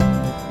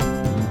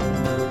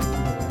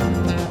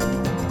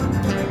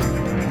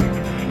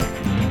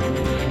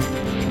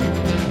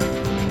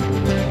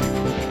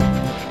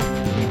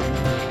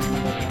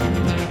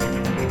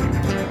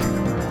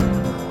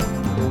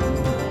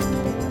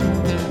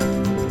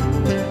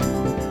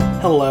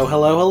Hello,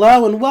 hello,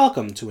 hello, and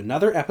welcome to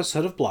another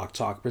episode of Block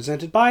Talk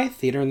presented by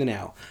Theater in the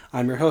Now.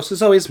 I'm your host,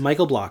 as always,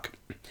 Michael Block.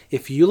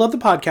 If you love the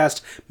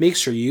podcast, make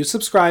sure you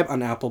subscribe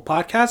on Apple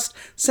Podcasts,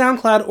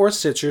 SoundCloud, or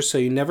Stitcher so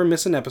you never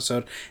miss an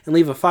episode, and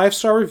leave a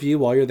 5-star review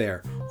while you're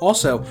there.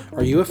 Also,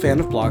 are you a fan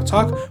of Block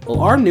Talk?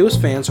 Well, our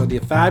newest fans are the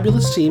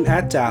fabulous team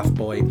at Daft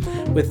Boy.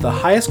 With the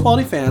highest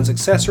quality fans,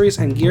 accessories,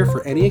 and gear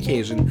for any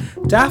occasion,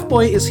 Daft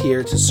Boy is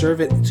here to serve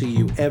it to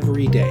you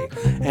every day.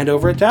 And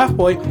over at Daft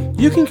Boy,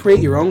 you can create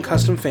your own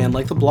custom fan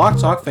like the Block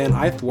Talk fan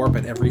I thwarp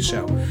at every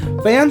show.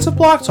 Fans of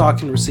Block Talk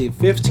can receive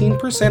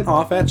 15%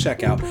 off at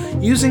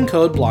checkout using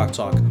code BLOCKTALK.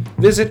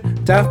 Visit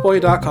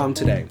daftboy.com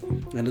today.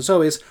 And as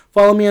always,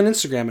 follow me on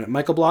Instagram at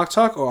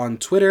MichaelBlockTalk or on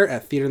Twitter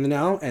at Theater in the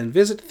Now, and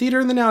visit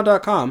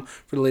theaterinthenow.com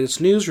for the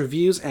latest news,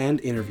 reviews,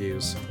 and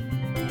interviews.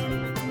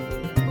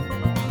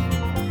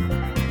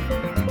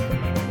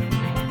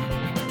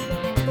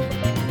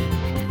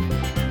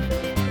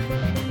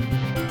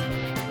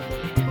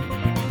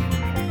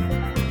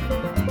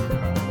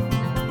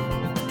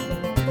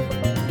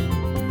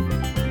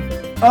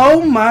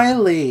 Oh my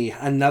Lee,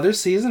 another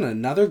season,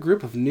 another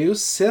group of new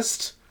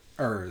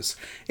sisters.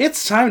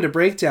 It's time to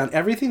break down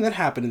everything that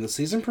happened in the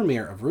season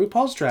premiere of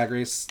RuPaul's Drag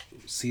Race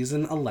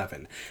Season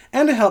 11.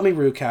 And to help me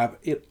recap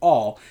it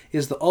all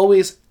is the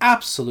always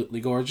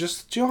absolutely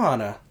gorgeous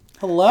Johanna.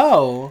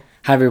 Hello.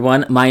 Hi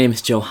everyone, my name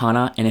is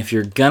Johanna, and if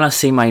you're gonna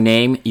say my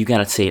name, you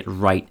gotta say it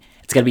right.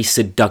 It's gotta be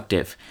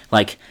seductive,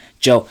 like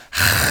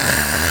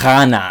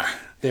Johanna.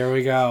 There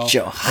we go.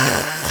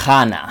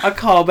 Johanna. A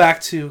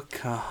callback to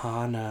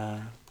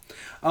Kahana.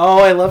 Oh,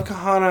 I love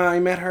Kahana. I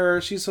met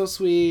her. She's so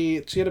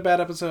sweet. She had a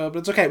bad episode, but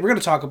it's okay. We're going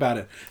to talk about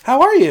it.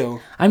 How are you?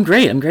 I'm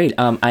great.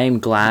 I am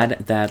glad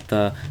that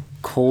the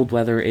cold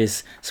weather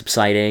is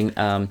subsiding.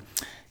 I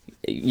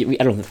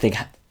don't think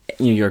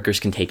New Yorkers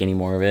can take any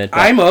more of it.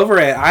 I'm over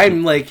it.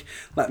 I'm like,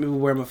 let me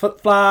wear my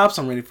flip-flops.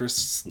 I'm ready for,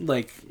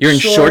 like, You're in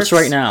shorts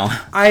right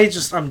now.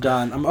 I'm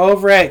done. I'm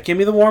over it. Give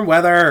me the warm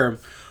weather.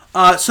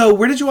 So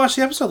where did you watch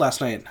the episode last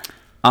night?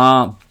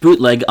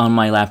 Bootleg on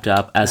my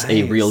laptop as Nice.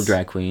 a real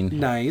drag queen.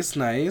 Nice.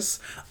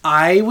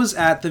 I was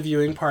at the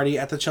viewing party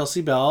at the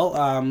Chelsea Belle,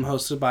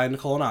 hosted by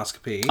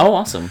Nicolonoscopy. Oh,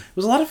 awesome. It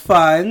was a lot of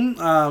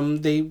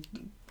fun. They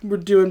were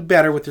doing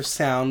better with their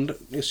sound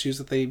issues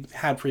that they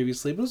had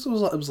previously, but it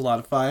was a lot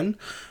of fun.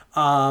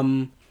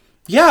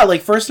 Yeah,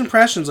 like, first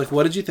impressions, like,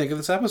 what did you think of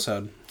this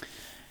episode?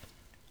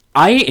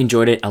 I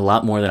enjoyed it a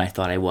lot more than I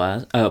thought I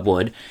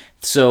would.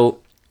 So,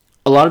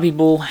 a lot of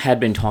people had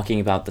been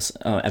talking about this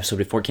episode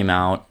before it came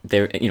out.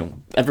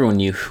 Everyone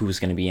knew who was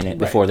going to be in it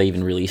before they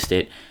even released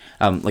it.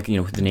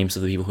 The names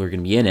of the people who were going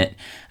to be in it.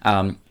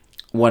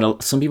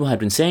 What some people had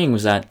been saying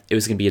was that it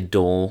was going to be a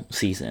dull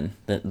season.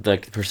 That the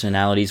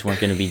personalities weren't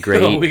going to be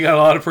great. Oh, we got a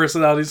lot of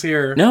personalities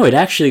here. No, it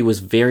actually was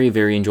very,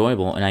 very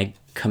enjoyable, and I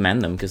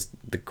commend them because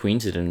the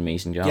queens did an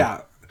amazing job.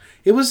 Yeah.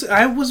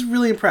 I was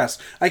really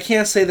impressed. I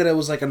can't say that it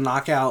was like a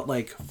knockout,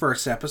 like,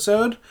 first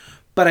episode,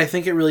 but I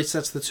think it really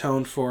sets the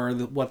tone for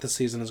what the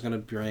season is going to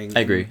bring.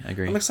 I agree.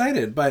 I'm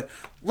excited, but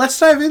let's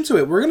dive into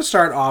it. We're going to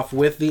start off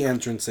with the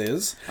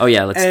entrances. Oh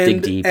yeah, let's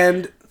dig deep.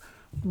 And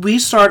we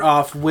start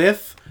off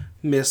with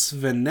Miss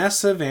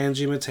Vanessa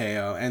Vanjie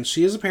Mateo, and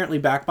she is apparently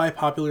back by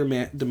popular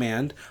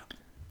demand.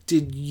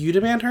 Did you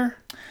demand her?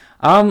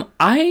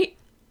 I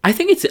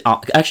think it's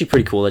actually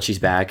pretty cool that she's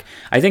back.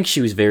 I think she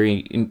was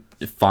very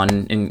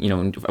fun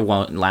and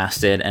while it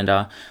lasted, and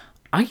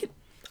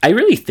I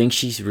really think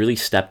she's really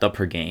stepped up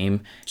her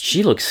game.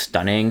 She looks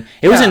stunning.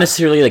 It wasn't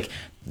necessarily like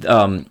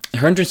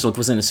her entrance look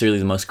wasn't necessarily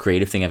the most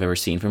creative thing I've ever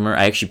seen from her.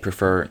 I actually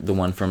prefer the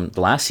one from the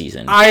last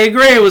season. I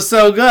agree. It was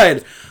so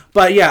good.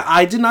 But yeah,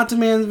 I did not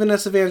demand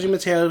Vanessa Vanjie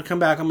Mateo to come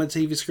back on my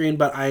TV screen,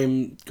 but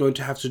I'm going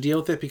to have to deal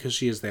with it because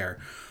she is there.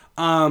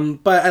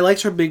 But I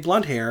liked her big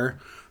blonde hair.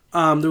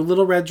 The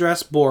little red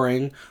dress,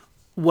 boring.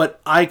 What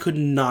I could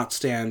not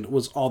stand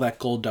was all that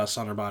gold dust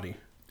on her body.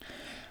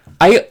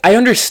 I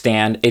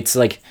understand. It's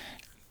like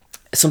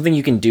something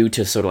you can do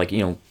to sort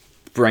of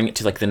bring it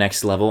to like the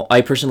next level.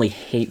 I personally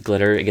hate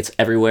glitter. It gets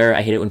everywhere.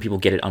 I hate it when people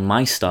get it on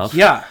my stuff.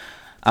 Yeah.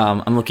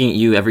 I'm looking at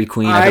you, every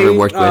queen I've ever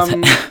worked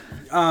with.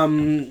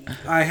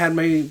 I had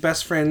my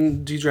best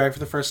friend do drag for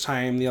the first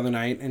time the other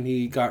night, and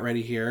he got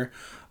ready here.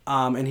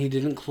 And he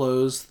didn't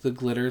close the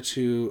glitter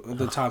to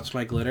the top to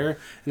my glitter.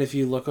 And if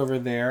you look over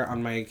there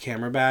on my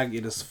camera bag,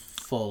 it is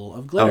full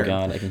of glitter. Oh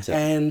god, I can see.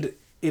 And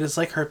it is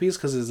like herpes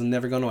because it is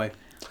never going away.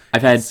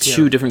 I've had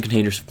two different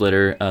containers of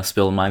glitter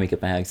spill in my makeup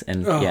bags,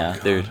 and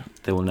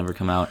they will never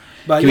come out.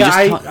 But yeah,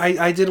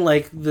 I didn't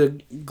like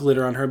the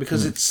glitter on her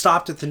because it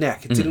stopped at the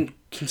neck. It didn't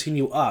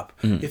continue up.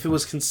 If it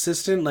was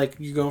consistent, like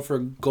you're going for a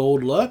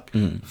gold look,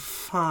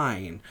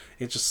 fine.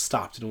 It just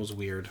stopped and it was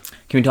weird.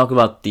 Can we talk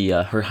about the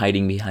her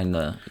hiding behind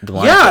the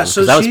blonde? Yeah,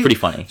 so that was pretty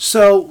funny.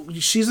 So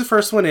she's the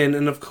first one in,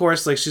 and of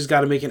course, like she's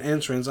got to make an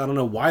entrance. I don't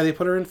know why they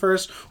put her in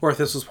first, or if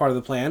this was part of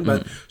the plan,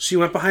 but she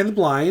went behind the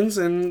blinds,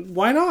 and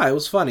why not? It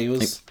was funny. It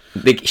was.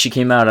 She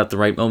came out at the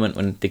right moment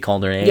when they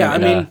called her name. Yeah, I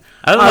mean,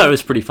 I thought it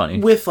was pretty funny.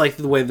 With like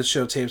the way the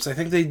show tapes, I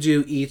think they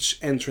do each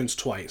entrance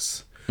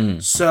twice.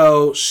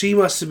 So she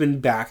must have been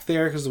back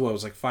there because what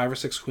was like 5 or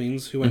 6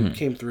 queens who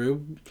came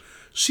through.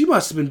 She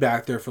must have been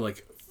back there for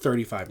like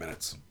 35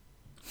 minutes.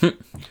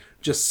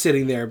 Just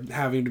sitting there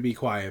having to be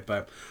quiet,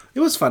 but it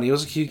was funny. It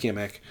was a cute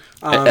gimmick.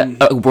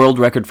 A world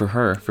record for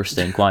her for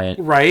staying quiet.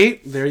 Right?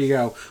 There you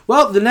go.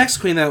 Well, the next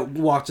queen that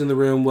walked in the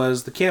room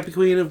was the campy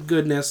queen of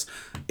goodness.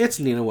 It's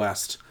Nina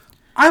West.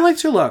 I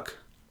liked her look.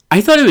 I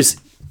thought it was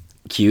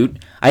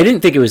cute. I didn't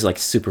think it was like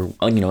super,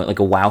 like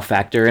a wow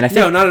factor. And I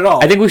think, No, not at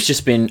all. I think we've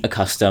just been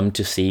accustomed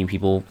to seeing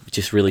people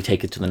just really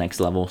take it to the next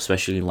level,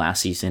 especially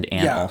last season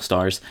and All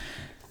Stars.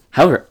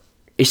 However,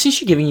 isn't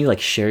she giving you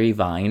like Sherry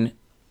Vine?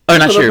 Oh,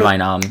 not Sherry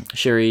Vine.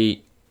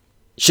 Sherry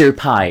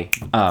Pie.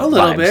 A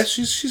little vibes. bit.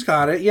 She's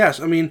got it. Yes.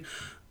 I mean,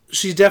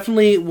 she's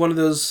definitely one of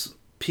those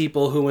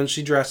people who, when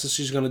she dresses,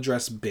 she's going to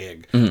dress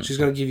big. She's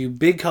going to give you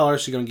big color.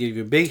 She's going to give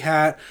you a big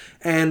hat.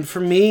 And for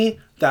me,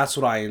 that's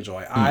what I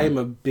enjoy. I'm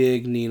a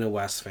big Nina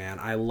West fan.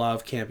 I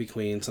love campy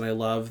queens, and I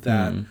love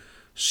that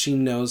she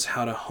knows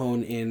how to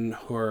hone in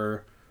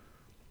her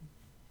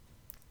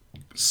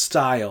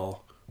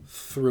style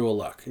through a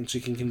look, and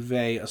she can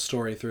convey a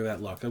story through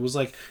that look. It was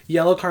like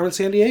yellow Carmen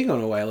Sandiego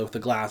in a way, with the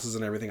glasses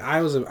and everything.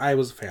 I was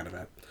a fan of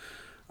it.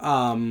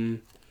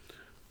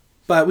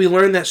 But we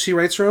learned that she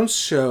writes her own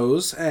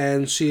shows,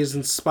 and she is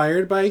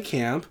inspired by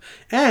camp,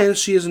 and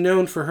she is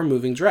known for her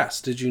moving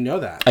dress. Did you know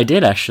that? I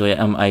did, actually.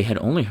 I had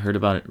only heard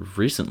about it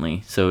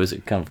recently, so it was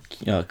kind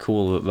of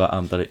cool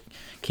that it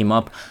came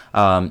up.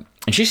 And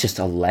she's just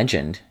a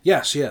legend.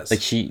 Yeah, she is.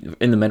 Like,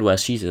 in the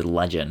Midwest, she's a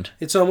legend.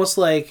 It's almost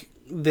like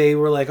they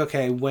were like,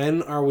 okay,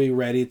 when are we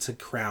ready to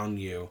crown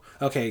you?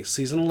 Okay,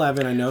 season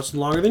 11, I know it's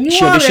longer than you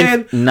wanted. She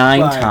auditioned 9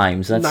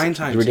 times. That's 9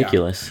 times,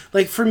 ridiculous. Yeah.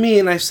 Like, for me,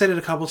 and I've said it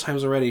a couple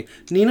times already,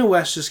 Nina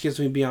West just gives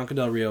me Bianca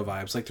Del Rio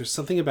vibes. Like, there's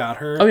something about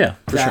her. Oh, yeah,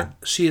 for sure.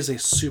 She is a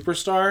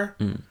superstar,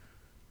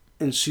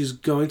 and she's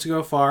going to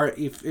go far.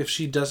 If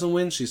she doesn't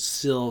win, she's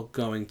still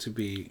going to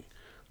be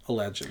a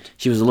legend.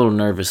 She was a little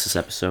nervous this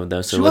episode,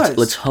 though, so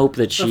let's hope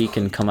that she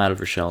can come out of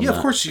her shell. Yeah,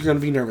 of course she's going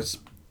to be nervous.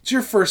 It's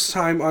your first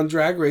time on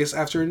Drag Race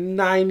after a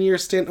 9-year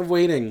stint of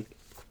waiting.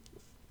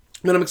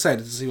 But I'm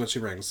excited to see what she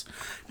brings.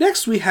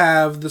 Next, we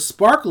have the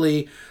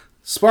sparkly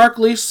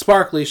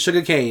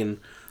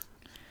sugarcane.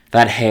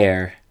 That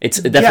hair.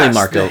 It's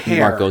definitely the hair.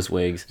 Marco's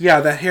wigs.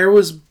 Yeah, that hair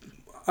was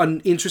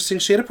an interesting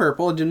shade of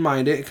purple. I didn't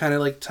mind it. It kind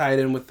of like tied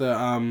in with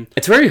the...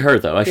 It's very her,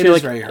 though. I feel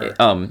like very her.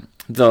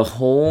 the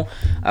whole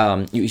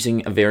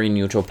using a very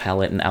neutral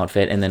palette and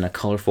outfit and then a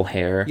colorful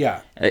hair.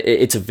 Yeah.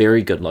 It's a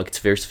very good look. It's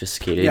very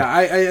sophisticated. Yeah,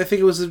 I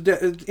think it was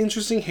an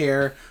interesting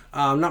hair.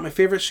 Not my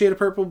favorite shade of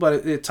purple,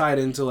 but it tied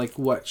into like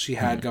what she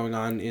had going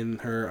on in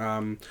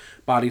her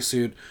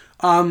bodysuit.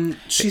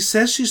 She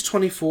says she's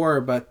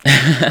 24, but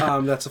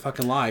that's a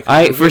fucking lie.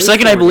 For a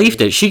second, I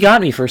believed it. She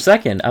got me for a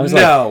second. I was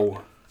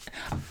no.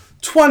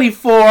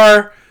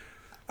 24.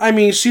 I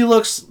mean, she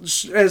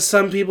looks, as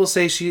some people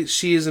say,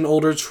 she is an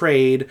older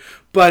trade,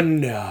 but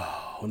no.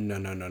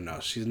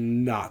 She's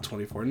not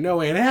 24. No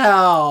way in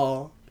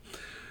hell.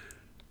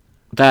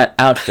 That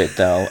outfit,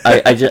 though,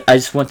 I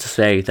just want to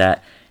say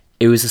that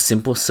it was a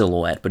simple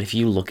silhouette, but if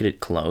you look at it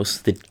close,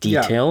 the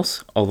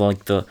details, although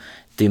like the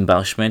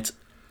embellishments,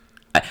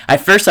 at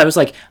first I was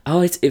like,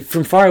 oh,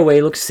 from far away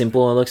it looks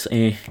simple, it looks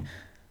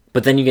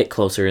but then you get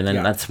closer, and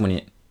then that's when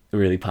it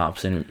really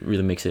pops and it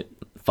really makes it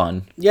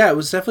fun. Yeah, it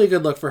was definitely a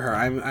good look for her.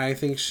 I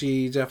think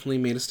she definitely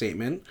made a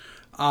statement.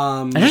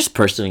 I just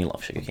personally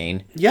love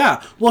Sugarcane.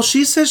 Yeah, well,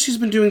 she says she's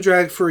been doing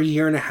drag for a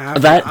year and a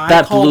half.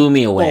 That blew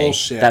me away.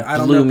 Bullshit.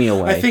 That blew me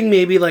away. I think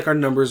maybe like our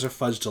numbers are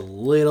fudged a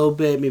little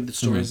bit. Maybe the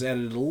story's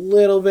edited a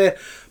little bit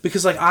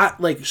because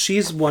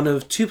she's one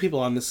of 2 people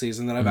on this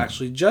season that I've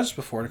actually judged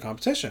before in a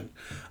competition,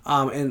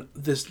 and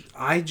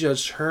I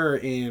judged her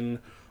in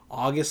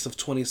August of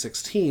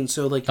 2016,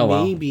 so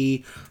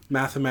maybe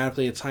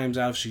mathematically it times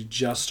out if she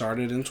just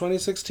started in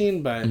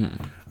 2016, but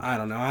I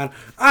don't know.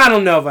 I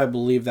don't know if I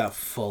believe that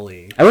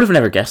fully. I would have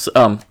never guessed,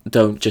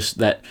 though, just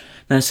that,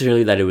 not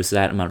necessarily that it was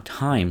that amount of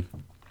time,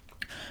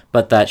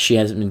 but that she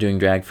hasn't been doing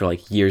drag for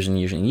like years and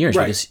years and years,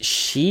 right. Because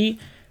she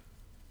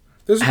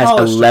has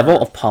a level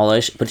of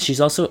polish, but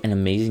she's also an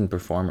amazing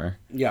performer.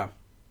 Yeah.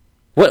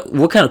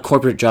 What kind of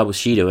corporate job was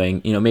she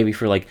doing? Maybe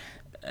for like,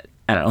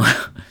 I don't know,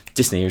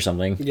 Disney or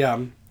something. Yeah.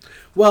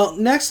 Well,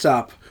 next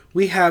up,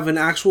 we have an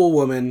actual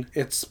woman.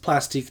 It's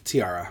Plastique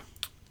Tiara.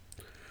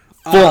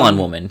 Full-on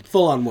woman.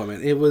 Full-on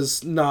woman. It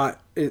was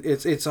not...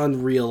 It's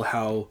unreal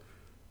how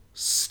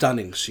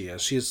stunning she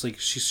is.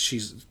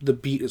 She's the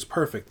beat is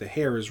perfect. The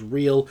hair is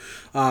real.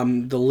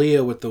 The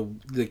Leah with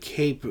the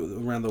cape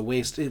around the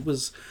waist.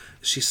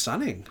 She's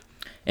stunning.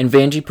 And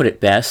Vanjie put it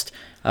best.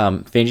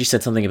 Vanjie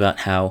said something about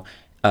how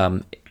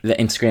the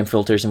Instagram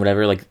filters and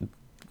whatever, like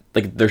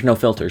there's no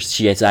filters.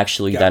 She is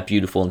actually that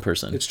beautiful in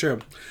person. It's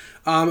true.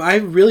 I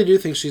really do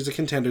think she's a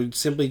contender,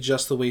 simply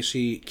just the way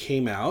she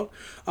came out.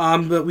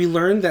 But we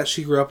learned that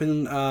she grew up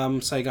in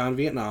Saigon,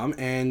 Vietnam,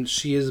 and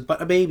she is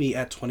but a baby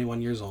at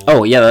 21 years old.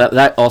 Oh, yeah,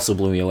 that also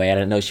blew me away. I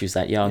didn't know she was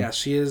that young. Yeah,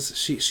 she is.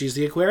 She's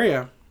the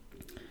Aquaria.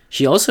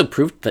 She also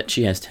proved that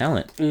she has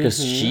talent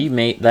because she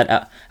made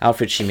that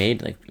outfit she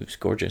made, like, it was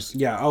gorgeous.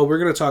 Yeah. Oh, we're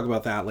going to talk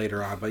about that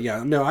later on. But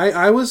yeah, no,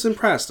 I was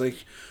impressed.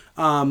 Like,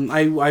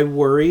 I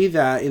worry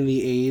that in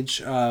the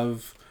age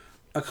of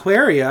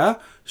Aquaria,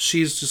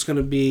 she's just going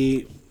to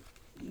be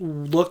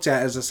looked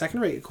at as a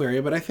second-rate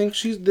Aquaria. But I think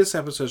this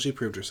episode, she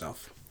proved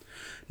herself.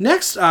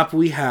 Next up,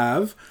 we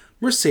have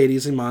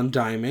Mercedes Iman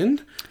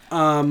Diamond.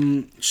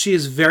 She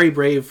is very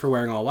brave for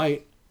wearing all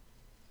white.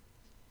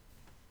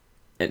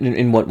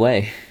 In what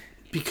way?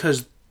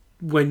 Because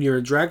when you're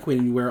a drag queen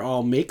and you wear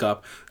all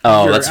makeup,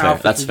 your that's fair.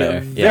 That's fair.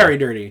 Very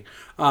dirty.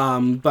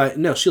 But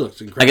no, she looks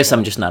incredible. I guess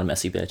I'm just not a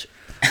messy bitch.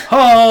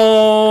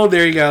 Oh,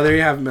 there you go. There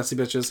you have it, messy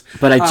bitches.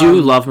 But I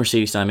do love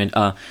Mercedes Diamond.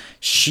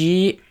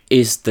 She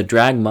is the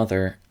drag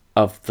mother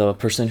of the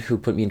person who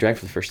put me in drag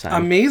for the first time.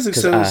 Amazing.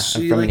 So I'm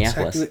she from like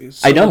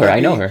Minneapolis. I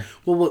know her.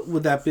 Well,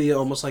 would that be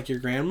almost like your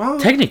grandma?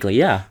 Technically,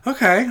 yeah.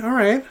 Okay, all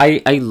right.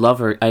 I love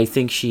her. I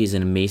think she's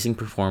an amazing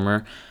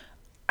performer.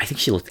 I think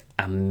she looked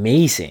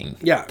amazing.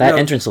 Yeah, that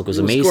entrance look was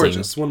amazing.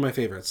 Gorgeous. One of my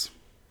favorites.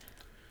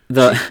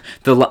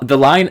 The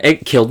line,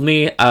 it killed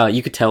me.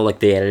 You could tell like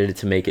they edited it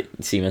to make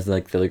it seem as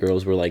like the other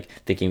girls were like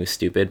thinking it was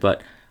stupid,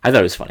 but I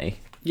thought it was funny.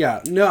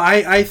 Yeah, no,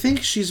 I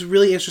think she's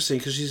really interesting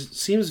because she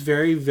seems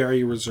very,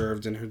 very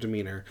reserved in her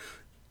demeanor,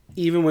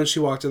 even when she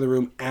walked in the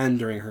room and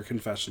during her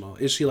confessional.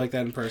 Is she like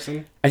that in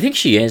person? I think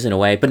she is in a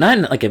way, but not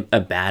in like a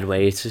bad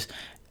way. It's just,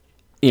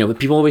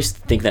 people always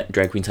think that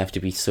drag queens have to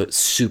be so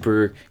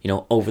super,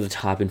 over the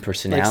top in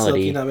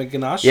personality. Like Silky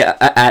Ganache? Yeah,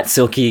 at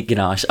Silky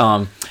Ganache.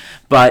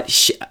 But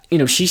she,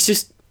 she's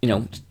just,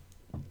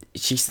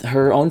 she's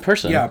her own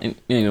person. Yeah.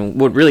 And,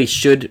 what really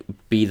should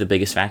be the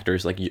biggest factor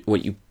is like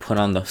what you put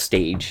on the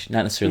stage,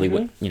 not necessarily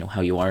what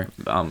how you are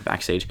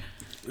backstage.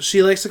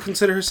 She likes to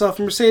consider herself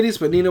a Mercedes,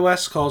 but Nina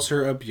West calls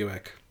her a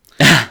Buick.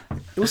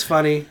 It was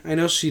funny. I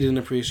know she didn't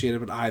appreciate it,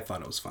 but I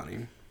thought it was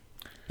funny.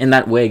 And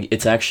that wig,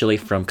 it's actually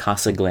from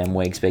Casa Glam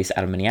Wigs, based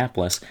out of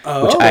Minneapolis,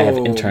 which I have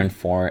interned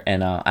for,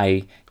 and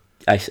I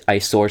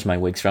source my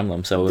wigs from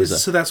them. So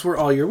so that's where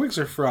all your wigs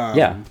are from.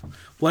 Yeah.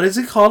 What is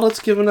it called? Let's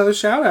give another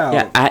shout out.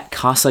 Yeah, at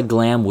Casa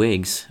Glam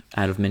Wigs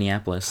out of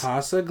Minneapolis.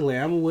 Casa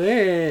Glam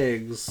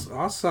Wigs.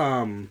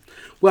 Awesome.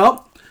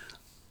 Well,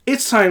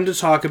 it's time to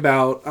talk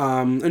about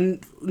a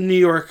New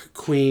York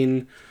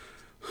queen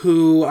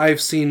who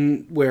I've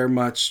seen wear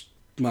much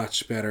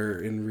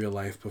better in real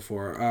life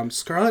before.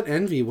 Scarlet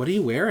Envy, what are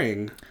you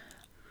wearing?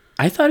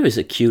 I thought it was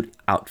a cute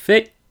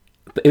outfit,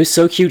 but it was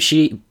so cute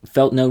she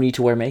felt no need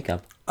to wear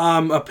makeup.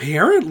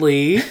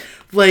 Apparently,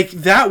 like,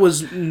 that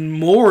was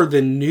more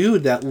than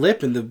nude, that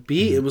lip and the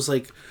beat. It was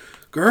like,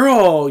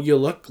 girl, you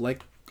look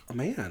like a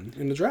man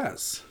in a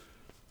dress.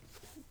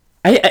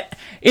 I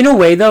in a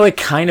way, though, it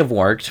kind of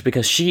worked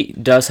because she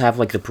does have,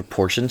 like, the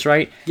proportions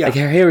right. Yeah. Like,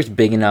 her hair is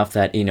big enough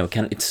that,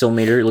 it still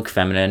made her look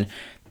feminine.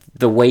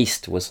 The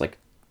waist was, like,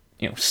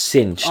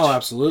 cinched. Oh,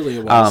 absolutely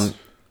it was.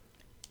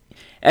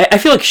 I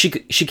feel like she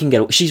can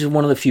get. She's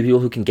one of the few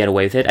people who can get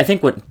away with it. I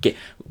think what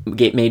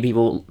made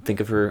people think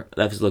of her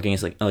that was looking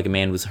as like a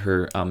man was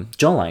her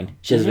jawline.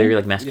 She has a very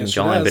like masculine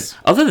jawline, but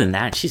other than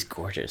that, she's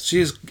gorgeous.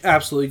 She's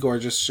absolutely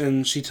gorgeous,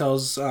 and she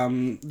tells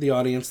the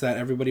audience that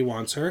everybody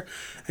wants her,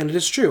 and it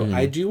is true.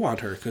 I do want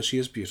her because she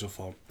is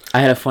beautiful. I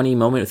had a funny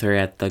moment with her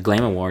at the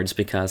Glam Awards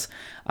because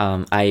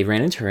I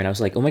ran into her and I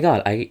was like, "Oh my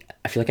god, I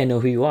feel like I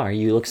know who you are.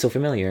 You look so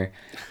familiar."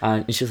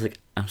 And she was like,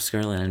 "I'm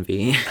Scarlet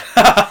Envy."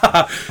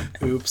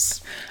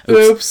 Oops.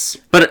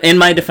 But in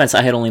my defense,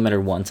 I had only met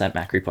her once at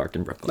Macri Park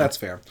in Brooklyn. That's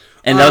fair.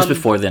 And that was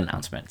before the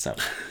announcement. So,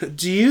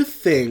 do you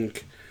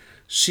think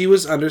she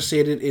was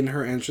understated in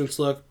her entrance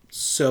look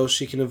so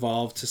she can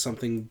evolve to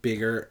something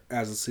bigger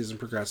as the season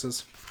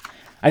progresses?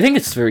 I think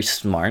it's very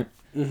smart.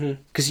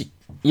 Because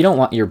you don't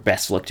want your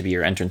best look to be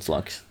your entrance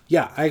look.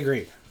 Yeah, I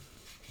agree.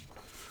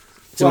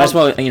 So might as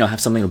well, have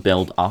something to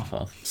build off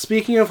of.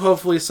 Speaking of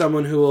hopefully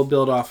someone who will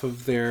build off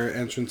of their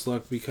entrance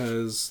look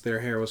because their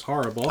hair was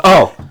horrible.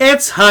 Oh!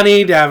 It's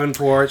Honey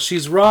Davenport.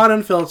 She's raw and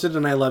unfiltered,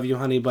 and I love you,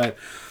 honey, but...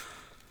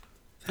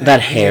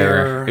 That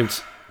hair.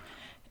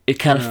 It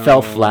kind of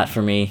fell flat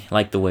for me,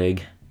 like the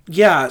wig.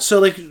 Yeah, so,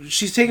 like,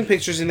 she's taken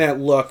pictures in that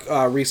look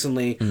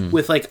recently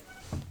with, like,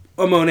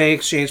 a Monet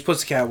Exchange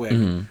Pussycat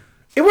wig.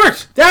 It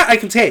worked! That I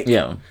can take!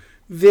 Yeah.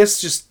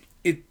 This just...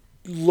 It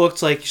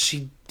looked like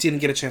she didn't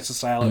get a chance to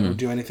style it or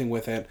do anything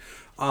with it.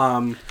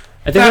 I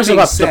think it was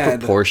about the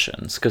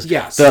proportions because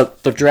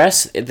the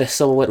dress, the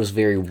silhouette was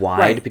very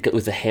wide because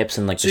with the hips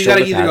and like so the shoulder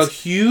pads. So you gotta either go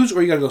huge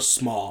or you gotta go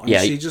small.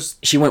 And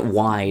she went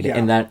wide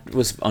and that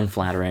was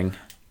unflattering.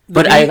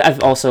 But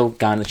I've also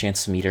gotten the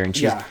chance to meet her and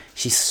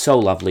she's so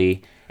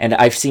lovely and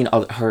I've seen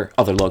her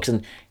other looks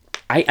and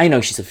I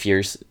know she's a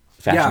fierce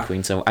fashion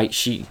queen so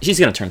she's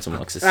gonna turn some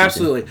looks this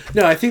Absolutely. season.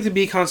 No, I think the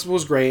Bee Constable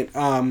was great.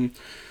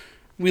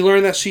 We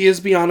learned that she is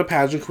beyond a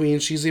pageant queen.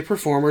 She's a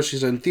performer.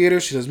 She's done theater.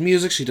 She does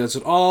music. She does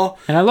it all.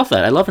 And I love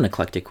that. I love an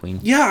eclectic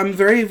queen. Yeah, I'm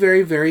very,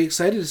 very, very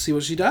excited to see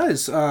what she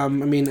does. I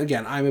mean,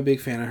 again, I'm a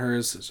big fan of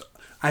hers.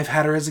 I've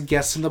had her as a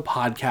guest in the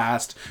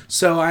podcast,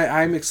 so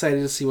I'm excited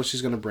to see what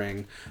she's going to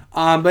bring.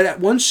 But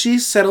once she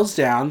settles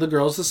down, the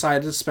girls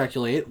decide to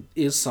speculate,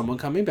 is someone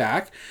coming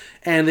back?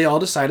 And they all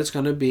decide it's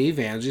going to be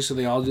Vanjie, so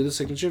they all do the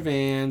signature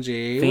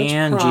Vanjie, which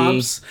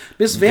prompts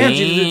Miss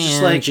Vanjie to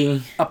just, like,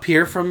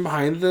 appear from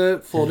behind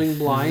the folding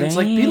blinds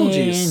like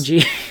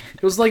Beetlejuice.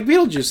 It was like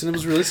Beetlejuice, and it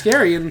was really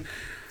scary, and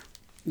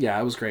yeah,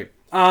 it was great.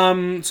 So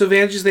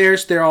Vanjie's there,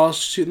 they're all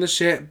shooting the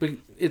shit, but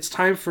it's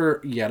time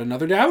for yet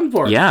another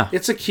Davenport. Yeah.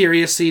 It's a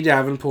Curious C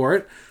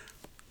Davenport.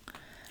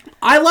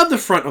 I love the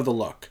front of the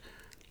look.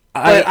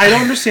 But I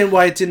don't understand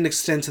why it didn't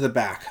extend to the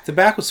back. The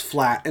back was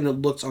flat, and it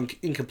looked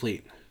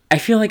incomplete. I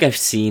feel like I've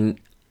seen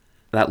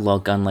that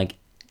look on, like,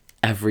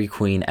 every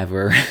queen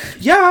ever.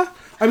 Yeah.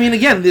 I mean,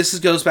 again, this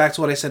goes back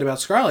to what I said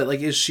about Scarlet. Like,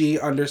 is she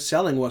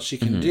underselling what she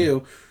can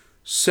do?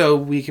 So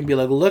we can be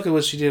like, look at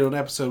what she did on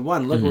episode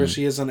 1. Look where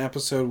she is on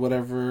episode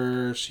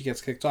whatever she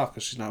gets kicked off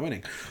because she's not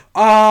winning.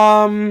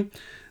 I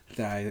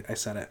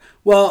said it.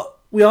 Well,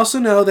 we also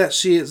know that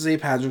she is a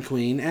pageant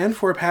queen. And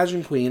for a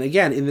pageant queen,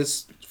 again, in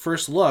this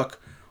first look,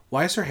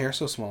 why is her hair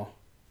so small?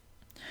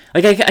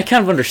 Like, I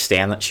kind of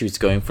understand that she was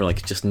going for,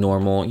 like, just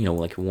normal, you know,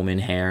 like, woman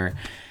hair.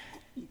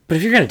 But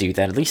if you're going to do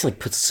that, at least, like,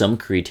 put some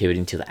creativity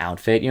into the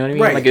outfit, you know what I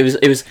mean? Right. Like,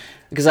 it was,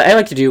 because I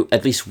like to do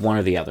at least one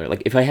or the other.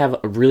 Like, if I have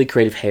a really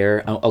creative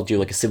hair, I'll do,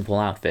 like, a simple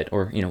outfit,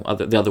 or, you know,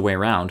 the other way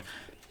around.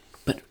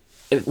 But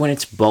when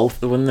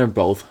they're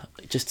both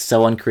just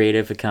so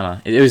uncreative,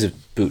 it was a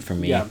boot for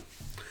me. Yeah.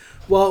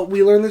 Well,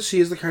 we learned that she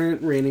is the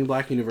current reigning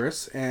Black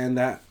Universe, and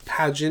that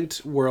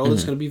pageant world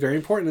is going to be very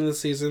important in this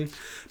season.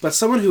 But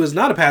someone who is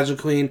not a pageant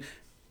queen,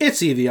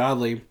 it's Evie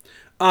Oddly.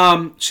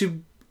 She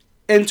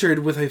entered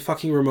with a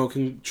fucking remote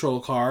control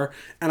car,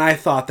 and I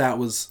thought that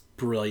was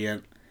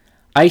brilliant.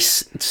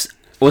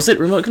 Was it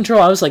remote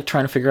control? I was, like,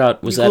 trying to figure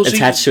out, was that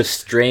attached to a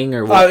string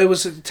or what? It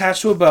was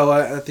attached to a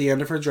boa at the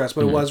end of her dress,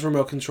 but it was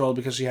remote controlled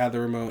because she had the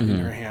remote in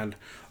her hand.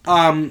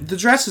 The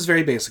dress is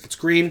very basic. It's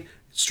green,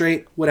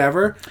 straight,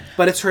 whatever,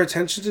 but it's her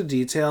attention to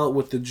detail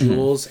with the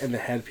jewels and the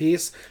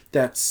headpiece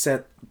that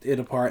set it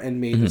apart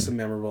and made this a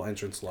memorable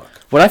entrance look.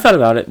 What I thought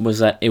about it was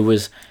that it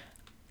was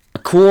a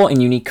cool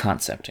and unique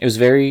concept. It was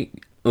very,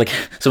 like,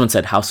 someone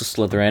said, House of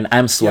Slytherin.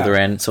 I'm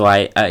Slytherin, so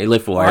I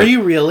live for it. Are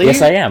you really?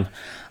 Yes, I am.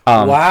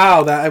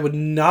 Wow, that I would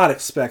not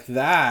expect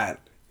that.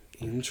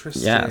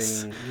 Interesting.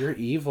 Yes. You're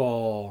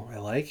evil. I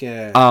like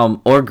it.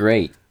 Or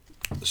great.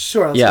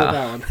 Sure, let's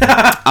go with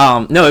that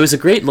one. No, it was a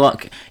great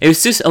look. It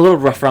was just a little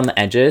rough around the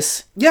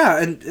edges. Yeah,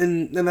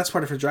 and that's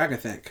part of her drag, I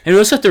think. And we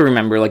also have to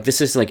remember, like,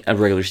 this is, like, a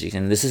regular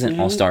season. This isn't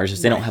All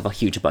Stars. They don't have a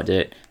huge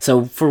budget.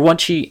 So for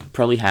what she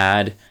probably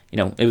had, you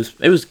know, it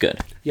was good.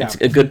 Yeah. It's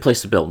a good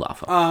place to build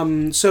off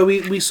of. So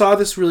we saw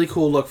this really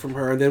cool look from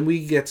her, and then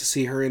we get to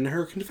see her in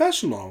her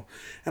confessional.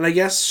 And I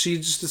guess she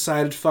just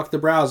decided, fuck the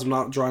brows, I'm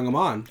not drawing them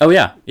on. Oh,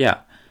 yeah,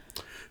 yeah.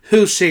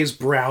 Who shaves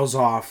brows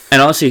off?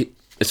 And honestly,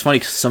 it's funny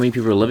because so many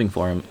people are living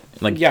for him.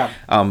 Like, yeah.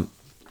 I don't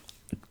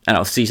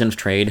know, Season of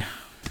Trade.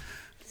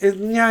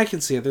 Yeah, I can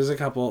see it. There's a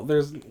couple.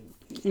 There's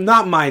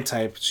not my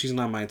type. She's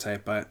not my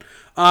type, but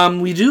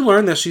we do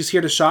learn that she's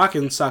here to shock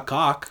and suck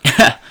cock.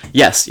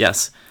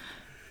 Yes.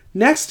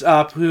 Next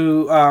up,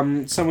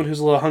 someone who's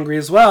a little hungry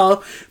as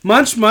well.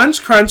 Munch,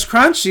 munch, crunch,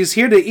 crunch. She's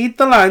here to eat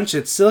the lunch.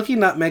 It's Silky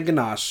Nutmeg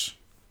Ganache.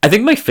 I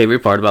think my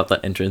favorite part about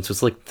that entrance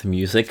was, like, the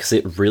music, because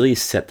it really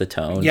set the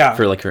tone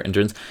for, like, her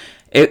entrance.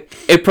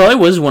 It probably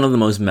was one of the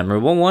most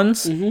memorable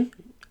ones. Mm-hmm.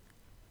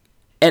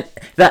 And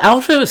the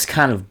outfit was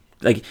kind of,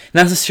 like,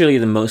 not necessarily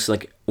the most,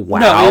 like,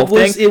 wow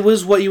thing. It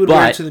was what you would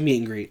wear to the meet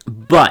and greet.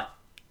 But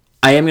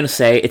I am going to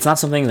say it's not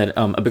something that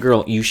a big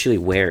girl usually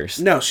wears.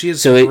 No, she is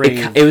so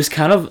brave. It was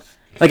kind of,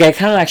 like, I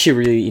kind of actually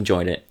really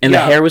enjoyed it. And the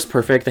hair was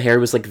perfect. The hair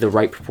was, like, the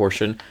right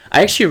proportion.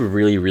 I actually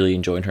really, really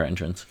enjoyed her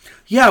entrance.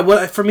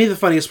 Yeah, for me, the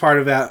funniest part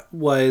of that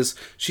was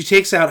she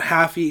takes out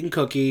half-eaten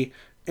cookie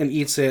and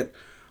eats it.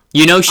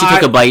 You know she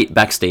took a bite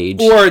backstage.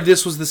 Or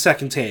this was the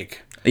second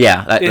take.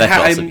 Yeah, that could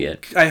also be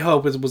it. I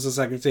hope it was the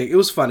second take. It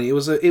was funny. It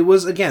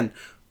was again,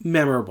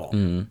 memorable.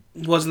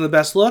 It wasn't the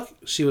best look.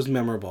 She was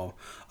memorable.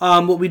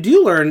 What we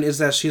do learn is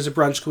that she's a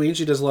brunch queen.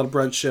 She does a lot of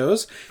brunch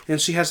shows. And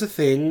she has a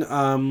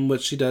thing,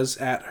 which she does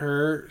at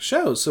her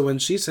shows. So when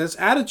she says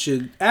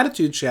attitude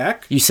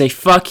check. You say,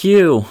 fuck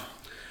you.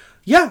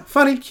 Yeah,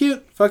 funny,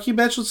 cute. Fuck you,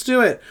 bitch. Let's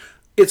do it.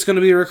 It's going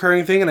to be a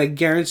recurring thing. And I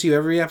guarantee you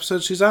every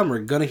episode she's on, we're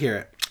going to hear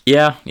it.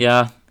 Yeah.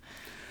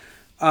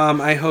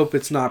 I hope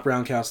it's not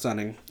Brown Cow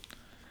Stunning.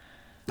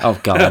 Oh,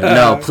 God.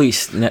 No,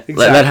 please. Exactly.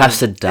 That has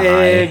to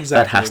die.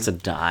 Exactly. That has to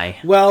die.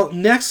 Well,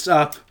 next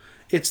up,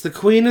 it's the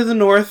Queen of the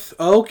North,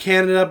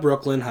 Canada,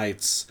 Brooklyn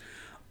Heights.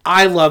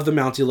 I love the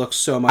Mountie look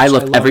so much. I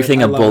love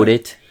everything about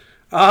it.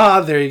 Ah,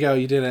 there you go.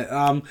 You did it.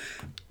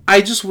 I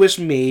just wish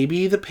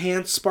maybe the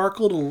pants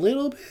sparkled a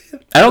little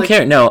bit. I don't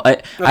care. No.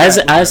 As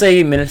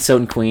a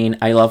Minnesotan queen,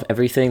 I love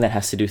everything that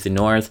has to do with the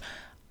North.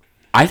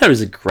 I thought it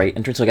was a great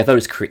entrance. Like, I thought it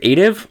was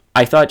creative.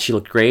 I thought she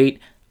looked great.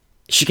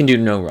 She can do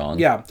no wrong.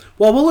 Yeah.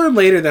 Well, we'll learn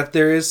later that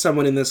there is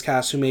someone in this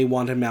cast who may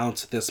want to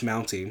mount this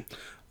Mountie.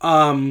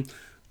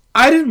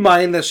 I didn't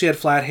mind that she had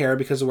flat hair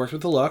because it worked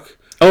with the look.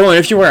 Oh, and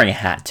if you're wearing a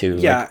hat too.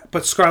 Yeah,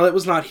 but Scarlett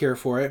was not here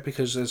for it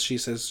because, as she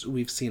says,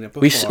 we've seen it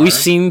before. We've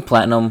seen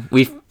platinum.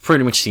 We've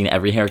pretty much seen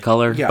every hair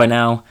color by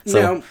now.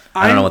 So now,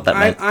 I don't know what that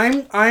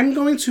meant. I'm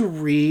going to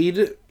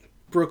read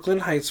Brooklyn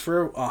Heights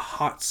for a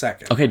hot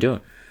second. Okay, do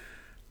it.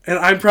 And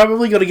I'm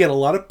probably going to get a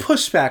lot of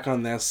pushback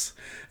on this,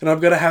 and I'm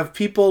going to have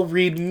people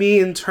read me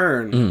in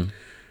turn.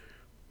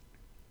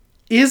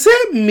 Is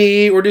it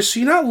me, or does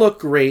she not look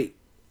great,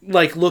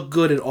 like look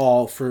good at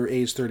all for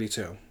age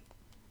 32?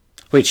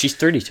 Wait, she's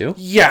 32?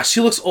 Yeah,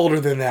 she looks older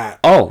than that.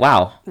 Oh,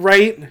 wow.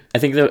 Right? I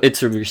think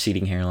it's a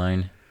receding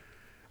hairline.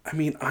 I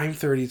mean, I'm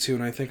 32,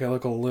 and I think I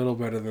look a little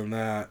better than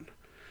that.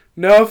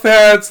 No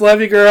offense, love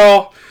you,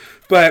 girl.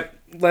 But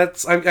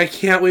I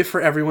can't wait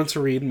for everyone to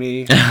read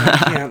me.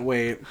 I can't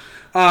wait.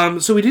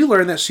 So we do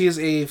learn that she is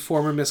a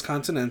former Miss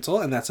Continental,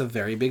 and that's a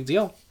very big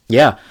deal.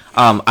 Yeah.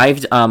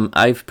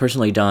 I've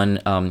personally done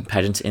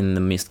pageants in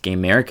the Miss Gay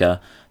America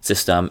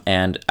system,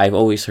 and I've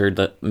always heard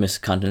that Miss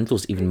Continental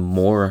is even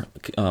more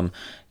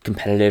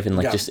competitive, and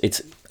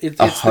it's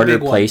a harder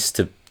place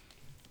to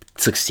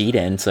succeed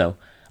in. So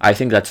I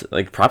think that's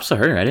like props to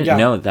her. I didn't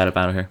know that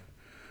about her.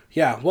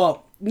 Yeah.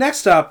 Well,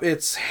 next up,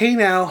 it's Hey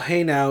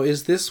Now,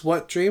 is this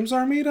what dreams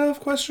are made of? ?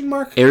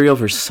 Ariel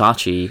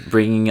Versace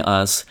bringing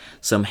us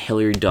some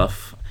Hilary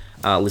Duff,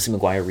 Lizzie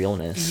McGuire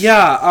realness.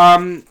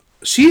 Yeah.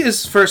 She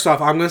is, first off,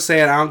 I'm going to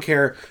say it, I don't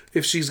care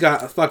if she's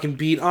got a fucking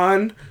beat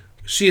on.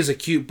 She is a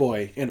cute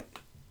boy, and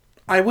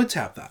I would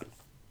tap that.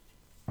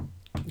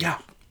 Yeah.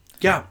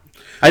 Yeah.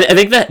 I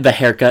think that the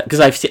haircut,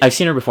 because I've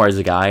seen her before as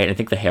a guy, and I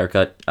think the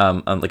haircut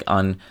on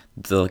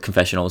the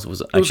confessionals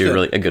was actually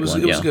really a good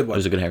one. It was a good one. It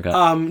was a good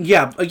haircut.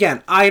 Yeah,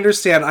 again, I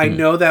understand. I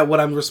know that what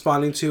I'm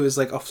responding to is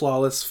like a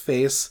flawless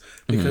face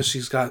because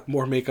she's got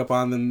more makeup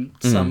on than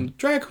some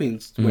drag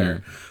queens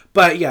wear.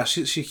 But yeah,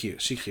 she's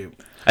cute. She's cute.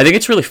 I think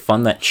it's really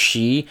fun that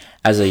she,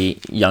 as a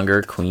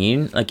younger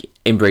queen, like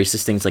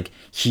embraces things like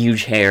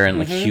huge hair and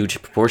like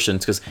huge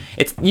proportions, because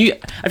I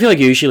feel like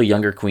usually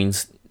younger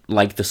queens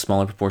like the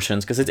smaller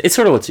proportions because it's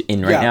sort of what's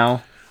in right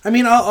now. I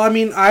mean,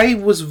 I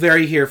was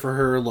very here for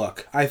her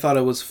look. I thought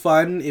it was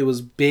fun. It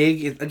was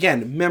big.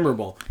 Again,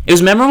 memorable. It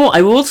was memorable.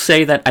 I will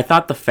say that I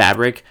thought the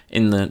fabric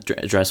in the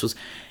dress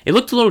it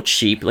looked a little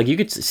cheap. Like you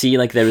could see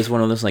like there was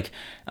one of those like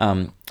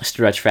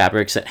stretch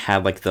fabrics that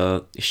had like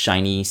the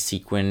shiny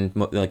sequin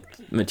like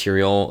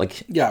material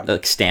like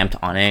stamped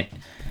on it.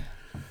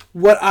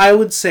 What I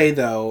would say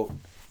though,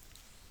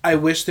 I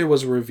wish there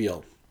was a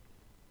reveal.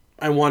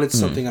 I wanted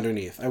something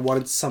underneath. I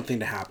wanted something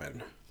to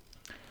happen.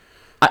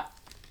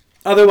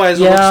 Otherwise,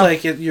 it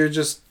looks like you're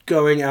just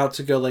going out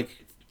to go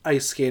like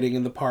ice skating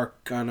in the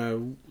park on a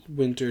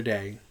winter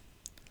day.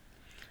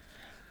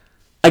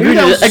 Agree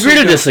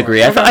to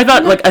disagree. I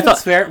thought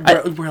that's fair.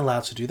 We're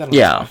allowed to do that on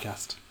this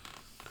podcast.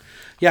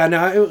 Yeah,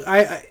 no,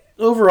 I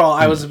overall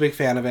I was a big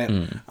fan of it.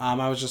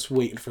 I was just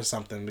waiting for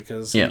something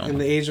because in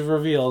the age of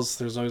reveals,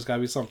 there's always got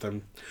to be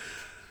something.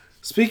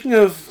 Speaking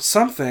of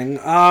something,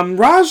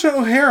 Raja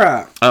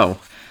O'Hara. Oh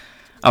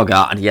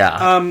God,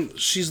 yeah.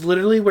 She's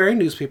literally wearing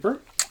newspaper.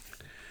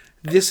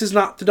 This is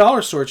not the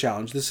dollar store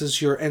challenge. This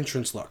is your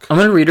entrance look. I'm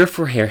gonna read her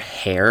for her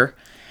hair.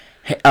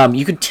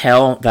 You could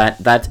tell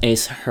that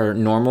is her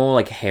normal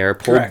like hair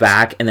pulled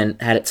back, and then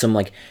had some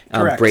like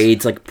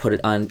braids like put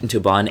it on into a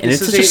bun, and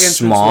it's such a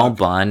small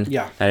bun.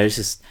 Yeah, that is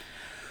just.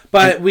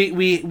 But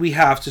we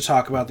have to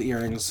talk about the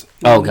earrings.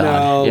 Oh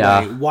God,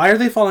 yeah. Way. Why are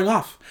they falling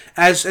off?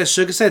 As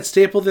Suga said,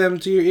 staple them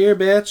to your ear,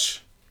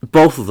 bitch.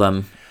 Both of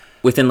them,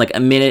 within like a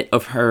minute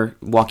of her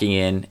walking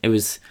in, it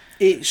was.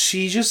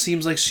 She just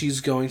seems like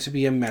she's going to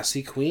be a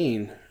messy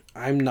queen.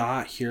 I'm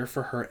not here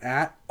for her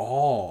at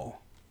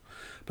all.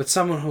 But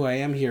someone who I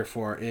am here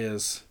for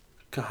is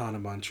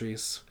Kahana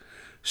Montrese.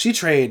 She's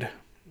trade.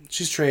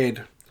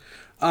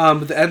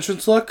 But the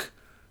entrance look,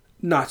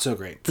 not so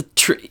great.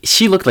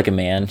 She looked like a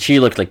man.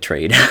 She looked like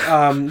Trade.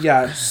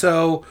 Yeah,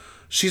 so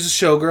she's a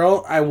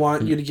showgirl. I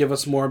want you to give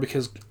us more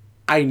because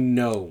I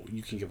know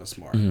you can give us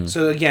more.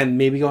 So again,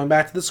 maybe going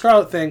back to the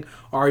Scarlet thing,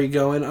 are you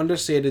going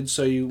understated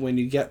so when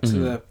you get to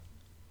the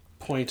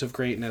point of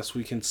greatness,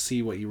 we can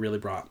see what you really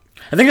brought?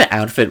 I think the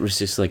outfit was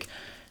just like,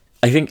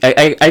 I think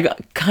I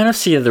kind of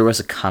see that there was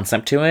a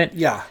concept to it.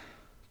 Yeah.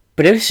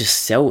 But it was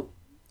just so,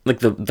 like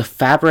the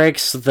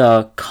fabrics,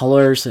 the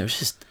colors, it was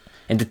just,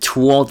 and the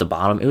tulle at the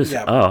bottom, it was,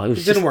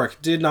 it didn't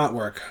work. Did not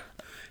work.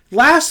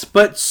 Last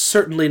but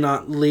certainly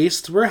not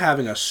least, we're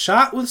having a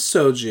shot with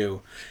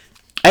Soju.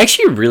 I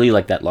actually really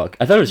like that look.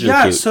 I thought it was really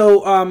cute. Yeah,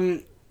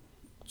 so,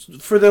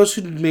 for those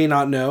who may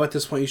not know, at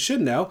this point you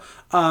should know,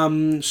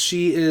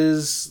 she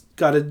is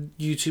got a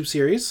YouTube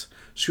series.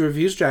 She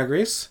reviews Drag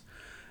Race,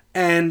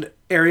 and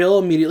Ariel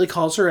immediately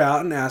calls her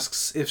out and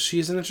asks if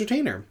she's an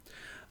entertainer.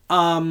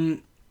 I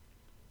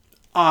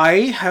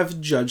have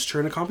judged her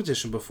in a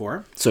competition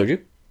before.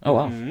 Soju? Oh,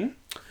 wow.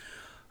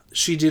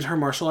 She did her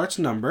martial arts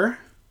number.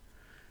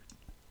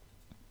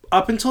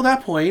 Up until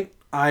that point,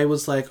 I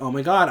was like, oh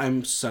my god,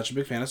 I'm such a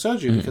big fan of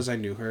Soju because I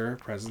knew her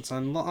presence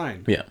on the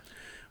line. Yeah.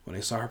 when I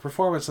saw her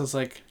performance, I was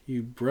like,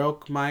 you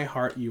broke my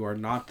heart. You are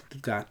not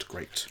that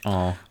great.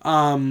 Oh.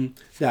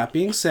 That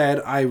being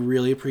said, I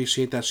really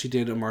appreciate that she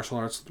did a martial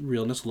arts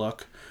realness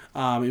look.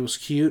 It was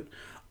cute.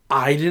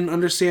 I didn't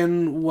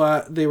understand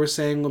what they were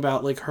saying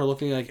about like her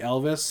looking like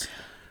Elvis.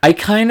 I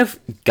kind of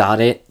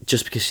got it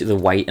just because of the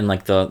white and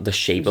like the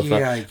shape of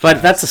Yeah, the.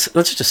 But that's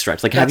just a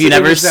stretch. Like, have you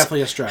never?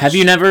 Definitely a stretch. Have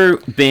you never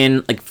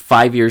been like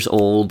 5 years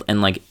old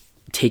and like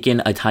taken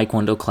a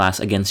taekwondo class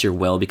against your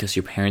will because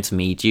your parents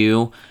made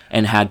you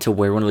and had to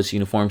wear one of those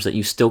uniforms that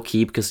you still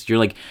keep because you're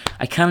like,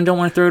 I kind of don't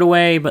want to throw it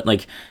away, but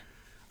like.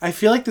 I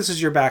feel like this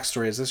is your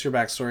backstory. Is this your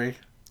backstory?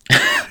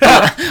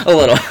 A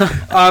little.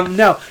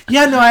 No.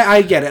 Yeah, no,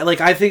 I get it.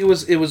 Like, I think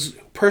it was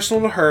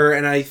personal to her,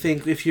 and I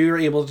think if you're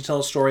able to tell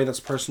a story that's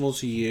personal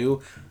to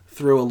you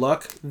through a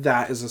look,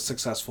 that is a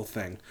successful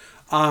thing.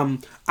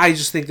 I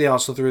just think they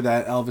also threw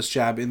that Elvis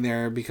jab in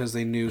there because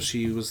they knew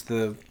she was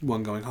the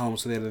one going home,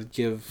 so they had to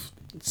give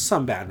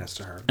some badness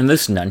to her. And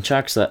those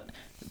nunchucks, that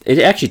it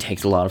actually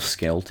takes a lot of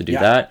skill to do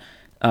that.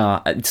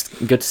 It's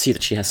good to see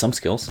that she has some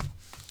skills.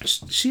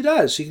 She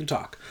does. She can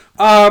talk.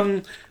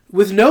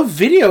 With no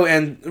video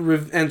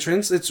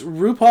entrance, it's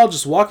RuPaul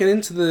just walking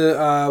into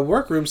the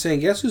workroom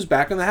saying, guess who's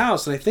back in the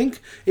house? And I think,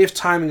 if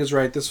timing is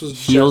right, this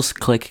was heels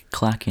click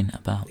clacking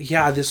about.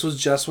 Yeah, this was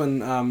just when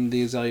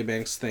the Azealia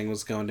Banks thing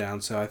was going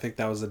down, so I think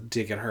that was a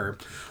dig at her.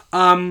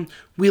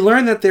 We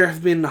learned that there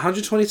have been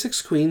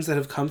 126 queens that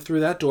have come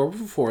through that door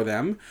before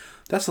them.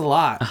 That's a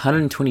lot.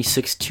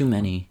 126 too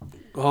many.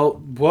 Oh,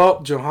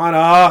 whoa,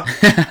 Johanna.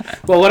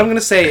 Well, what I'm going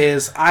to say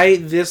is,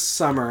 this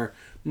summer,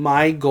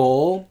 my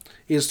goal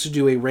is to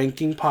do a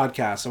ranking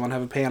podcast. I want to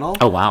have a panel.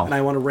 Oh, wow. And I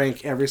want to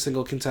rank every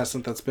single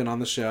contestant that's been on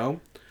the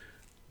show.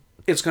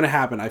 It's going to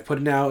happen. I've put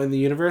it out in the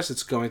universe.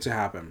 It's going to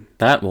happen.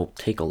 That will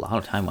take a lot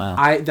of time.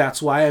 Wow. That's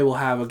why I will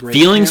have a great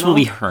Feelings panel.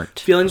 will be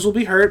hurt. Feelings will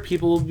be hurt.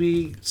 People will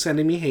be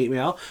sending me hate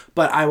mail.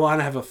 But I want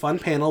to have a fun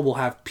panel. We'll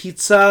have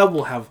pizza.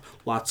 We'll have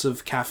lots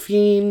of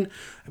caffeine.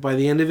 By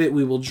the end of it,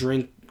 we will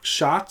drink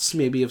shots,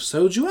 maybe of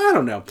soju. I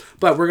don't know.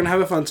 But we're going to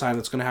have a fun time.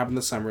 It's going to happen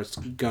this summer. It's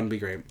going to be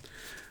great.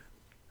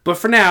 But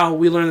for now,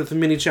 we learned that the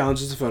mini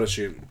challenge is a photo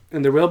shoot.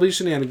 And there will be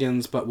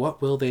shenanigans, but what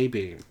will they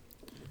be?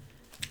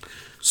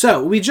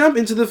 So, we jump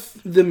into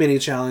the mini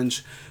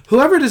challenge.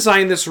 Whoever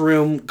designed this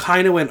room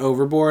kind of went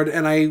overboard,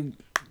 and I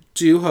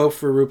do hope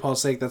for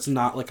RuPaul's sake that's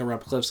not like a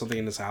replica of something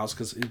in his house,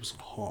 because it was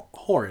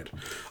horrid.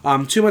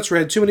 Too much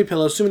red, too many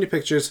pillows, too many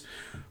pictures,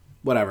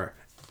 whatever.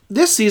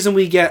 This season,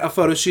 we get a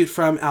photo shoot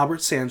from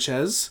Albert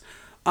Sanchez.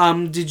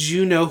 Did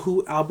you know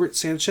who Albert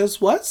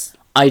Sanchez was?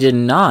 I did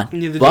not,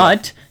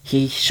 but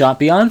he shot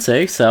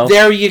Beyonce, so...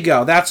 There you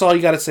go. That's all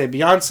you got to say.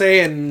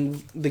 Beyonce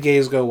and the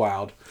gays go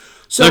wild.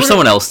 So there's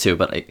someone else, too,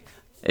 but...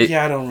 I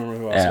don't remember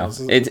who else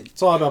was.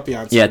 It's all about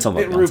Beyonce. Yeah, it's all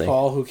about Beyonce.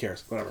 RuPaul, who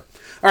cares? Whatever.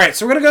 All right,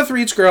 so we're going to go through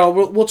each girl.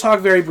 We'll talk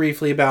very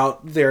briefly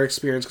about their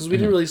experience, because we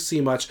didn't really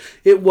see much.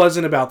 It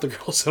wasn't about the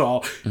girls at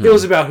all. Mm-hmm. It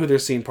was about who their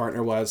scene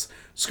partner was.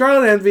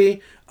 Scarlet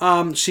Envy,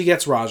 she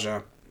gets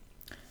Raja.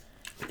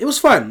 It was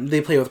fun.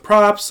 They play with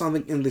props, and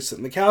they sit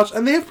on the couch,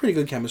 and they have pretty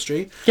good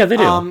chemistry. Yeah, they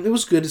do. It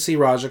was good to see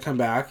Raja come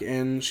back,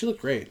 and she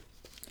looked great.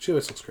 She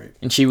always looks great.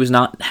 And she was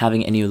not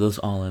having any of those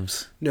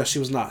olives. No, she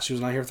was not. She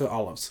was not here for the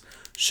olives.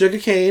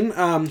 Sugarcane,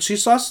 she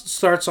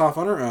starts off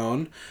on her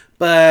own,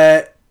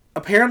 but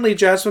apparently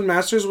Jasmine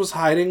Masters was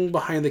hiding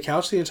behind the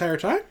couch the entire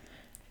time.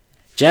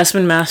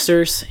 Jasmine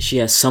Masters, she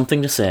has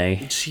something to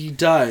say. She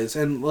does,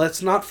 and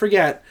let's not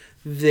forget,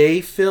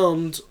 they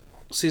filmed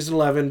season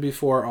 11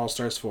 before All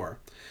Stars 4.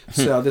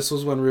 So this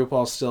was when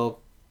RuPaul still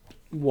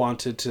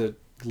wanted to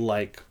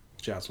like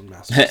Jasmine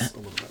Masters a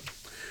little bit.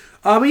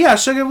 But yeah,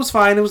 Sugar was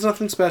fine. It was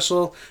nothing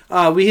special.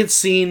 We had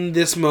seen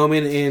this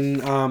moment in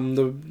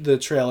the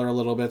trailer a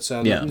little bit,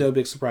 so no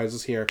big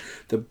surprises here.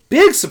 The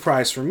big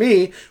surprise for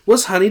me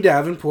was Honey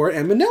Davenport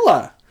and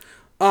Manila.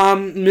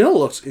 Manila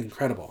looks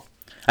incredible.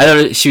 I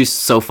thought she was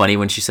so funny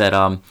when she said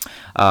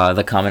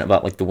the comment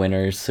about like the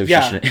winners. So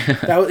yeah,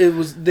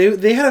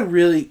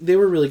 they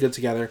were really good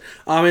together.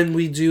 And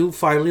we do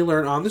finally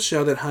learn on the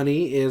show that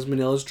Honey is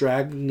Manila's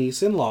drag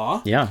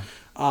niece-in-law. Yeah.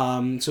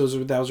 So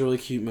that was a really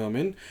cute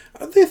moment.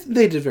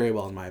 They did very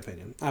well in my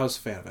opinion. I was a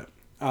fan of it.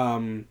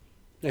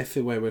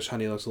 I wish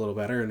Honey looks a little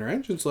better in her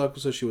entrance look,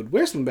 so she would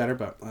wear something better.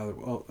 But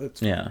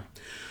it's yeah.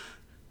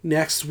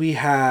 Next, we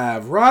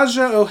have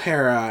Raja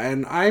O'Hara,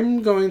 and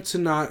I'm going to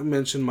not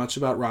mention much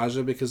about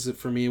Raja because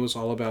for me it was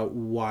all about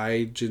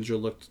why Ginger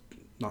looked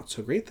not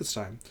so great this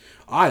time.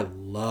 I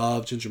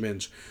love Ginger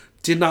Minj.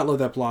 Did not love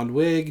that blonde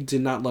wig.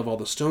 Did not love all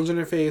the stones in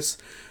her face.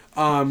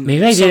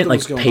 Maybe I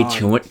didn't pay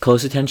too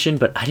close attention,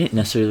 but I didn't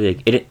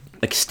necessarily it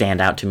didn't stand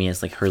out to me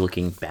as like her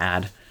looking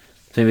bad.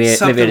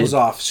 Something was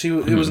off.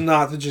 It was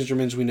not the Ginger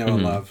Minj we know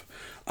and love.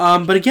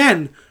 But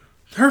again,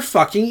 her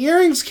fucking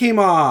earrings came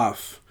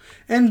off.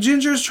 And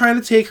Ginger's trying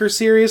to take her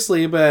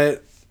seriously,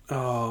 but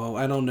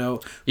I don't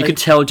know. You could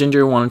tell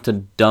Ginger wanted to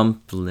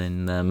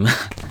dumplin them.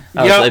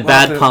 That was a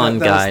bad pun,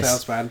 guys. That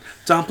was bad.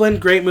 Dumplin',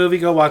 great movie.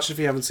 Go watch it if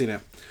you haven't seen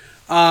it.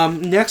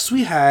 Next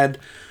we had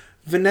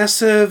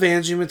Vanessa,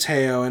 Vanjie,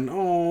 Mateo, and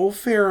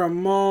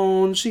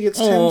Pheromone. She gets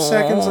 10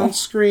 seconds on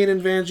screen,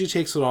 and Vanjie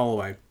takes it all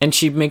away. And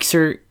she makes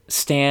her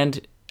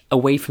stand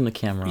away from the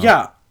camera.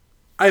 Yeah.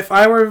 If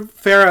I were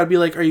Farrah, I'd be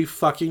like, are you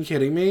fucking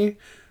kidding me?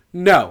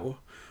 No.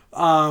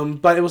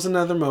 But it was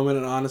another moment,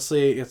 and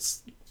honestly, it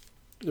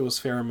was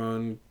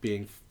Pheromone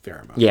being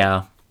Pheromone.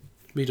 Yeah.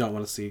 We don't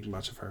want to see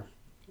much of her.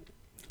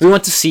 We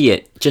want to see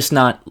it, just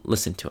not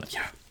listen to it.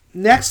 Yeah.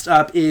 Next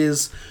up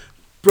is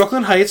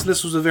Brooklyn Heights, and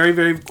this was a very,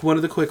 very one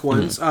of the quick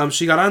ones.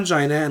 She got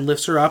angina and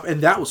lifts her up,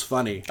 and that was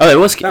funny. Oh, it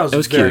was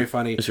very cute.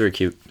 funny. It was very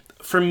cute.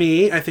 For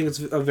me, I think it's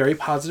a very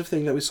positive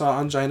thing that we saw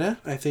angina.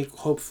 I think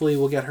hopefully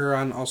we'll get her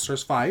on All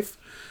Stars 5.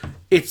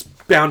 It's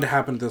bound to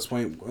happen at this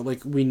point.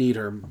 Like, we need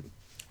her.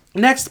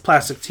 Next,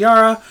 Plastic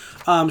Tiara.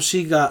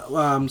 She got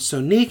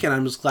Sonique, and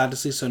I'm just glad to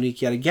see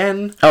Sonique yet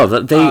again. Oh,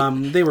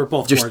 they were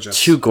both just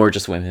gorgeous. Two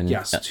gorgeous women.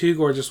 Yes, two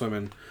gorgeous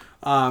women.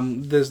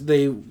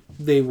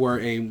 They were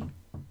a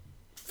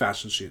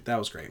fashion shoot. That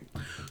was great.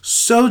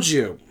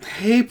 Soju.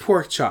 Hey,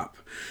 Pork Chop.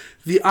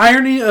 The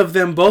irony of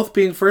them both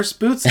being first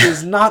boots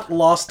is not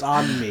lost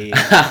on me.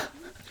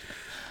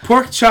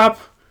 Pork Chop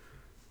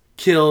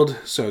killed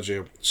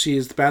Soju. She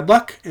is the bad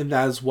luck, and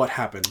that is what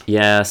happened.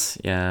 Yes,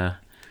 yeah.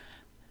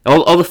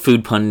 All the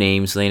food pun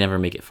names, they never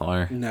make it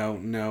far.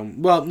 No.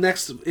 Well,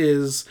 next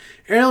is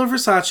Ariel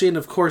Versace, and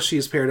of course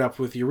she's paired up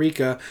with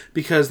Eureka,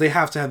 because they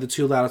have to have the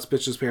two loudest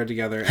bitches paired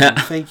together. And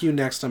thank you,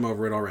 next, I'm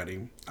over it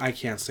already. I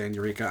can't stand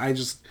Eureka. I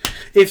just...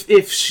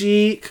 If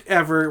she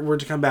ever were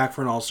to come back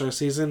for an All-Star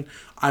season,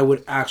 I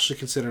would actually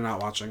consider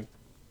not watching.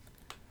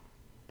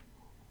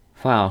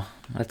 Wow,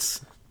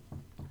 that's...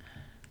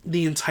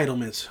 The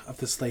entitlement of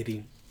this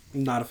lady.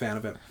 I'm not a fan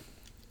of it.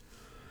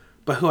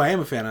 But who I am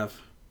a fan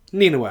of,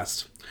 Nina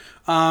West.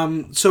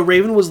 So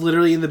Raven was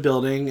literally in the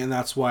building, and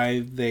that's why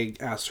they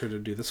asked her to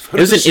do this photo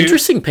It was an shoot.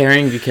 interesting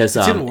pairing because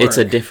it's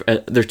a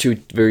different. They're two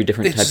very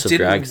different types of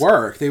drags. It didn't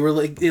work. They were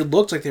like, it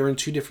looked like they were in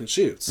two different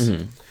shoots.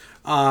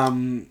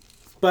 Mm-hmm.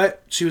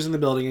 But she was in the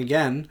building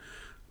again.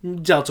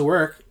 Delta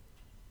Work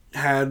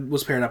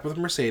was paired up with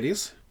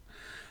Mercedes.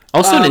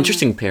 Also an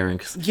interesting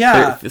pairing.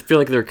 Yeah. I feel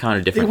like they're kind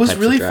of different. It was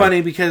types really of drag.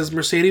 funny because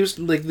Mercedes,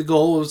 like, the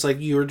goal was like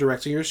you were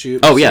directing your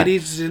shoot. Oh, yeah.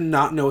 Mercedes did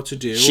not know what to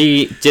do.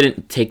 She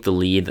didn't take the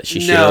lead that she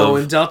should have. No,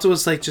 and Delta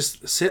was like,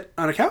 just sit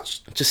on a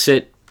couch. Just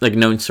sit, like,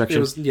 no instruction.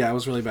 It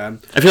was really bad.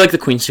 I feel like the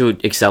queens who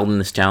excelled in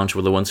this challenge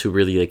were the ones who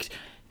really, like,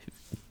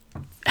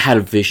 had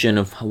a vision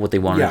of what they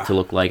wanted it to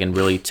look like and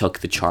really took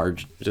the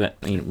charge.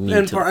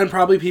 And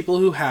probably people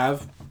who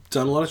have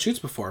done a lot of shoots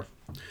before.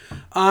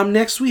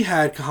 Next we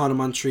had Kahana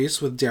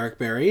Montrese with Derek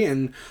Barry,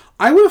 and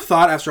I would have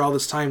thought after all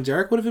this time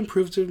Derek would have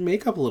improved his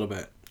makeup a little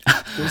bit.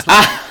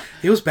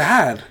 It was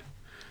bad.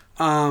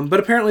 But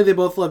apparently they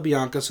both love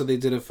Bianca, so they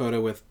did a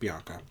photo with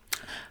Bianca.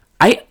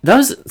 That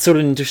was sort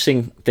of an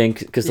interesting thing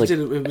because like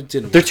it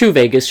didn't they're two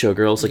Vegas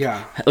showgirls. Like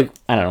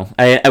I don't know.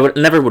 I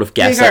never would have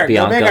guessed that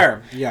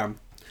Bianca. Yeah.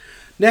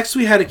 Next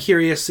we had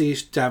Akira C.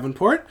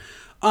 Davenport.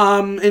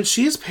 And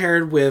she's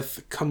paired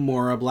with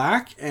Kimora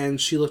Black, and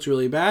she looked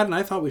really bad, and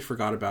I thought we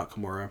forgot about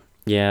Kimora.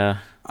 Yeah.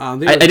 I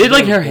did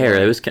like her hair.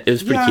 It was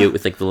pretty cute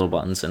with like the little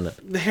buttons and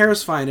the hair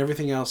was fine.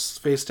 Everything else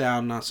face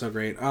down, not so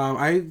great.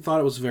 I thought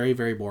it was very,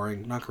 very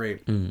boring. Not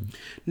great.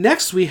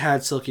 Next we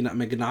had Silky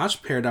Nutmeg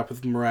Ganache paired up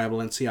with Mariah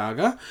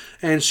Balenciaga,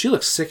 and she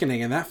looks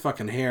sickening in that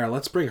fucking hair.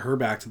 Let's bring her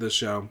back to this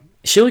show.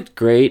 She looked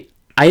great.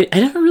 I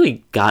never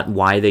really got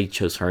why they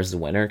chose her as the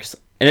winner because.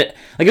 And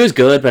it was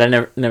good, but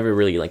I never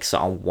really like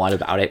saw what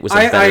about it was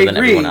better than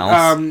everyone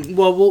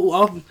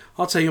else.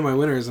 I'll tell you my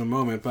winner is in a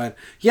moment, but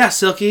yeah,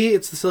 Silky,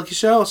 it's the Silky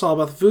show. It's all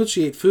about the food.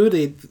 She ate food,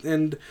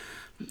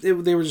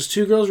 they were just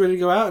two girls ready to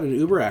go out in an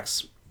Uber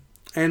X.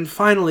 And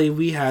finally,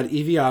 we had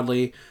Evie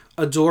Oddly.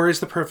 Adore is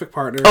the perfect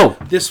partner. Oh,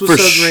 this was for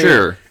so great,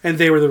 sure. And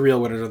they were the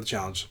real winners of the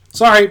challenge.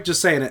 Sorry, just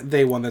saying it.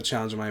 They won the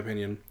challenge, in my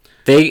opinion.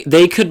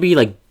 They could be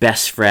like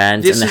best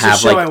friends This and is have a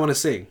show like I want to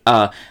see.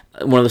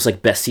 One of those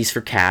like besties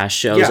for cash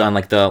shows on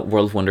like the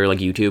World of Wonder like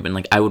YouTube, and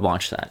like I would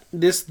watch that.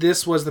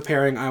 This was the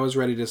pairing I was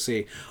ready to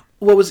see.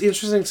 What was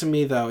interesting to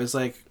me though is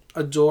like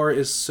Adore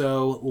is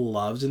so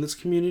loved in this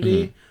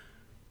community.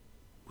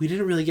 We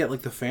didn't really get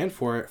like the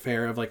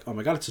fanfare of like, oh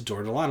my god, it's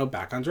Adore Delano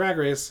back on Drag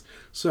Race.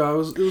 So it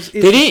was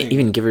interesting. They didn't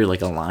even give her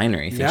like a line or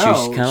anything. No, she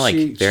was kind of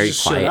like very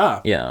just quiet. shut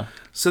up. Yeah.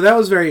 So that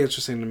was very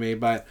interesting to me,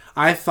 but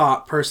I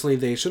thought personally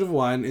they should have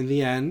won in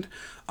the end.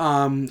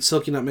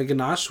 Silky Nutmeg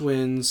Ganache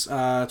wins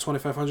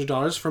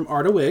 $2,500 from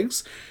Arta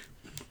Wigs.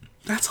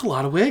 That's a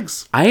lot of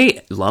wigs.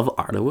 I love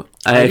Arta.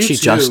 I actually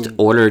just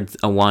ordered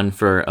a one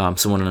for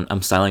someone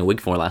I'm styling a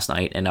wig for last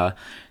night, and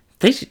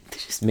they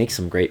just make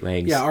some great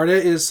wigs. Yeah, Arta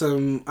is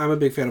I'm a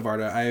big fan of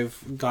Arta.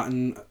 I've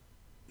gotten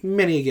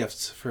many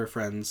gifts for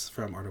friends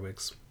from Arta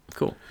Wigs.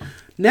 Cool.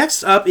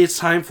 Next up, it's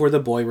time for the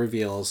boy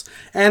reveals.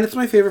 And it's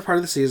my favorite part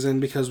of the season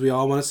because we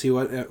all want to see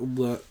what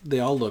they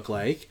all look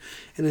like.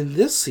 And in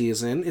this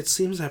season, it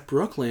seems that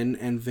Brooklyn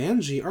and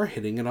Vanjie are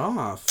hitting it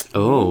off.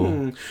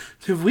 Oh.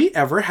 Have we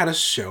ever had a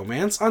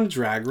showmance on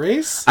Drag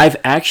Race? I've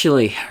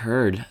actually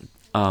heard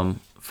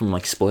from from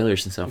like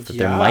spoilers and stuff that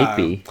there might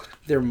be.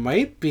 There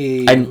might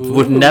be. I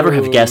would never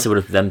have guessed it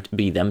would have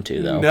be them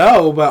two though.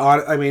 No,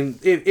 but I mean,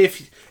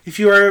 if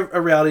you are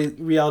a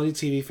reality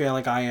TV fan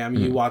like I am,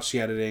 you watch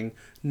the editing,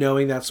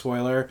 knowing that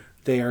spoiler,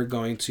 they are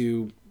going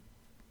to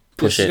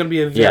push it. This is going to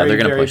be a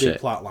very big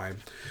plot line.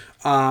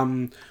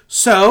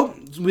 So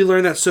we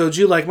learn that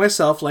Soju, like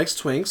myself, likes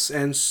twinks,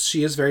 and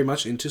she is very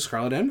much into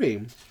Scarlet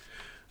Envy.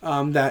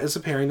 That is a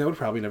pairing that would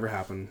probably never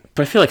happen.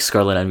 But I feel like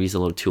Scarlet Envy's a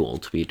little too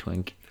old to be a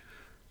twink.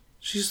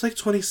 She's like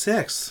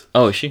 26.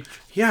 Oh, is she?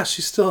 Yeah,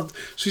 she's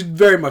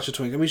very much a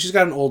twink. I mean, she's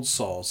got an old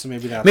soul, so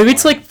maybe that's Maybe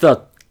it's like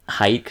the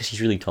height, because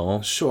she's really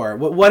tall. Sure.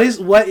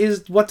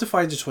 What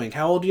defines a twink?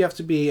 How old do you have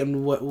to be,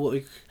 and what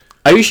like...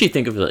 I usually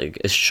think of it like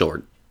as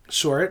short.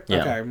 Short?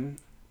 Yeah. Okay. And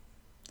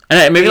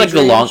maybe age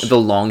like range? the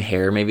long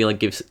hair maybe like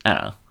gives, I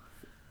don't know.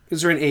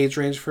 Is there an age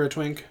range for a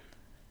twink?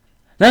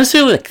 Not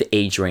necessarily like the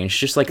age range,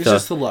 just like it's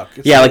just the look.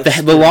 It's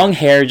like the long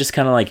hair just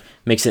kind of like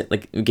makes it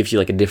like gives you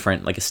like a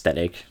different like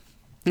aesthetic.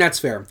 That's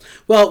fair.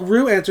 Well,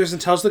 Rue enters and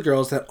tells the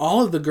girls that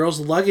all of the girls'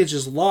 luggage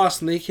is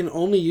lost and they can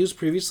only use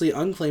previously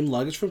unclaimed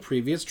luggage from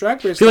previous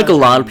Drag Race. I feel like a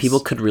lot of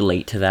people could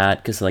relate to that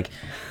because like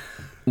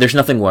there's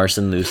nothing worse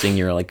than losing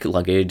your like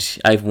luggage.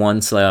 I've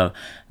once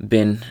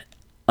been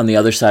on the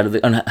other side of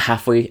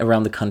halfway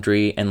around the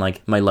country and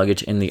like my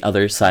luggage in the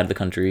other side of the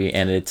country,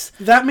 and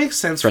that makes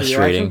sense for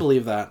you. I can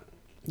believe that.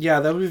 Yeah,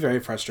 that would be very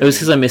frustrating. It was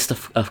because I missed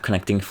a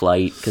connecting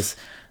flight because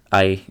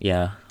I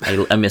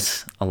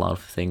miss a lot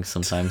of things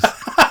sometimes.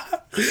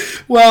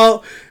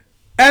 Well,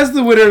 as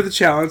the winner of the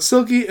challenge,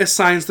 Silky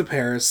assigns the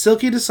pairs.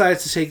 Silky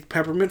decides to take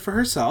Peppermint for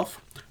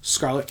herself.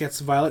 Scarlet gets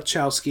Violet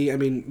Chachki.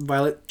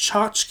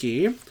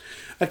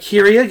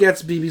 Akira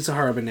gets Bibi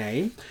Zahara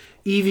Benet.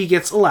 Evie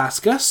gets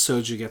Alaska.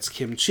 Soju gets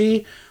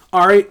Kimchi.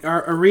 Ariel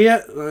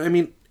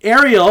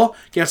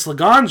gets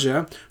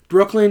Laganja.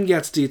 Brooklyn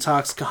gets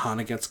Detox.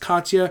 Kahana gets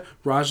Katya.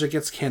 Raja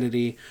gets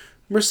Kennedy.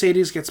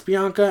 Mercedes gets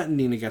Bianca,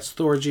 Nina gets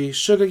Thorgy,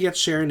 Sugar gets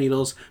Sharon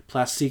Needles,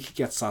 Plastique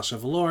gets Sasha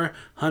Velour,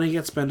 Honey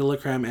gets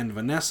Bendelacreme, and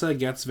Vanessa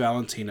gets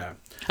Valentina.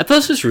 I thought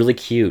this was really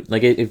cute.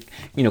 Like it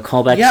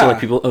callbacks to like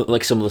people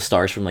like some of the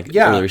stars from like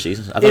earlier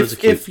seasons. I thought it was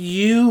cute. If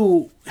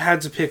you had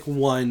to pick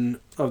one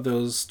of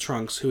those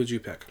trunks, who would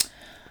you pick?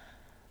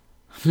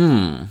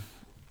 Knowing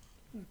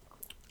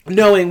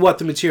what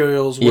the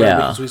materials were,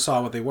 because we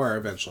saw what they were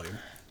eventually.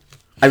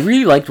 I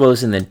really liked what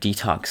was in the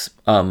Detox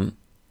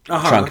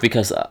trunk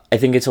because I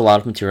think it's a lot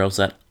of materials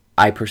that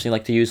I personally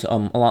like to use a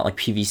lot, like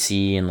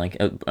PVC and like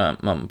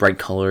bright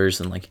colors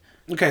and like.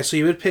 Okay, so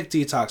you would pick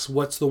Detox.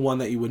 What's the one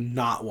that you would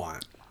not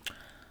want?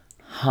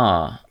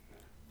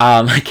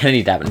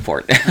 Kennedy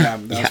Davenport. Yeah,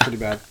 that was pretty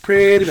bad.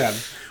 Pretty bad.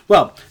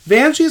 Well,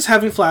 Vanjie is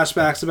having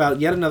flashbacks about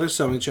yet another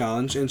sewing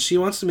challenge, and she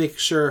wants to make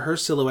sure her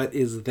silhouette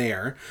is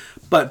there.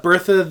 But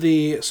Bertha,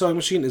 the sewing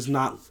machine, is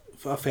not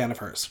a fan of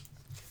hers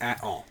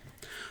at all.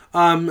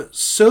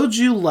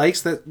 Soju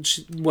likes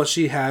what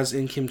she has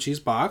in Kimchi's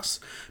box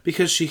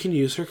because she can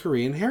use her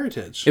Korean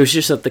heritage. It was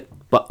just that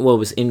what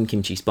was in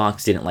Kimchi's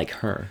box didn't like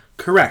her.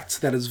 Correct.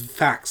 That is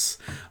facts.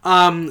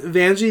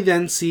 Vanjie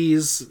then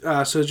sees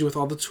Soju with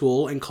all the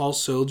tulle and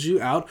calls Soju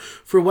out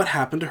for what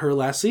happened to her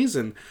last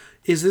season.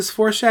 Is this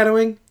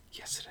foreshadowing?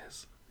 Yes, it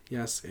is.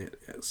 Yes, it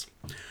is.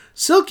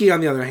 Silky, on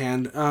the other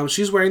hand,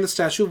 she's wearing the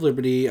Statue of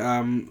Liberty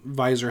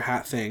visor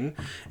hat thing,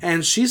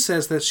 and she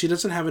says that she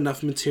doesn't have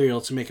enough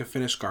material to make a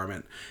finished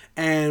garment.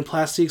 And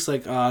Plastique's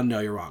like, no,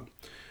 you're wrong.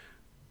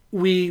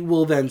 We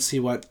will then see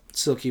what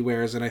Silky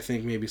wears, and I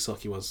think maybe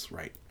Silky was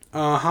right.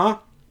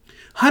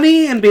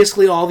 Honey and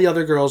basically all the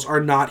other girls are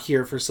not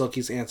here for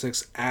Silky's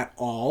antics at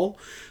all.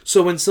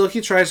 So when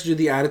Silky tries to do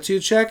the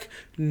attitude check,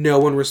 no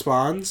one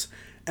responds.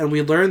 And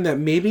we learn that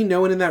maybe no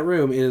one in that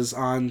room is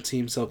on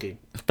Team Silky.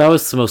 That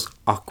was the most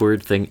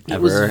awkward thing ever.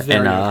 It was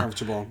very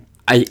uncomfortable.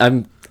 I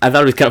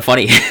thought it was kind of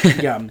funny.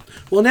 Yeah.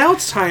 Well, now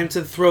it's time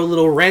to throw a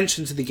little wrench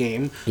into the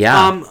game.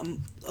 Yeah.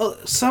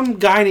 Some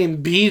guy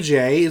named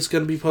BJ is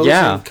going to be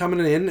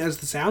coming in as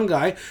the sound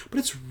guy, but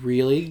it's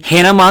really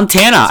Hannah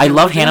Montana. I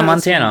love Hannah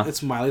Montana.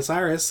 It's Miley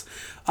Cyrus.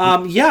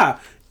 Yeah.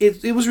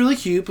 It was really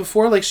cute.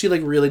 Before she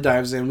really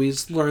dives in, we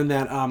learned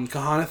that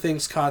Kahana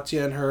thinks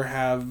Katya and her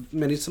have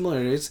many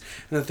similarities,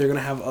 and that they're gonna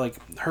have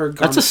her garments.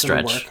 That's a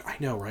stretch. Work. I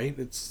know, right?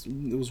 It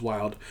was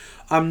wild.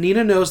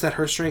 Nina knows that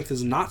her strength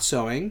is not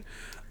sewing,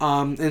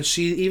 and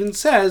she even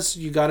says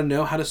you got to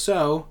know how to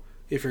sew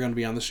if you're going to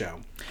be on the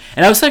show.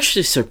 And I was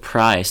actually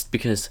surprised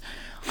because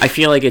I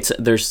feel like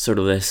there's sort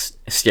of this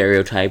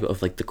stereotype of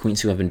the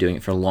queens who have been doing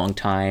it for a long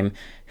time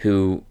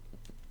who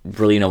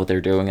really know what they're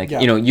doing.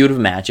 You would have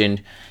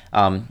imagined.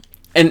 And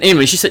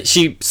anyway,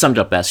 she summed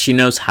up best. She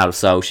knows how to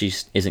sew. She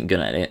isn't good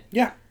at it.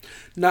 Yeah.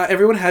 Not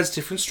everyone has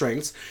different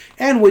strengths.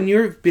 And when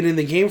you've been in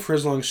the game for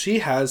as long as she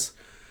has,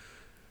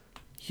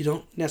 you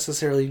don't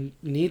necessarily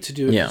need to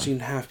do it because you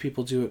can have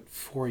people do it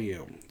for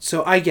you.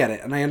 So I get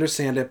it and I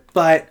understand it.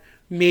 But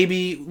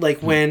maybe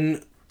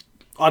when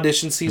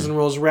audition season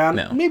rolls around,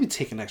 maybe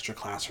take an extra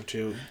class or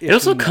two. It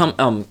also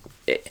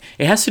it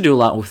has to do a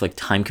lot with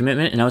time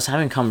commitment. And I was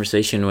having a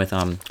conversation with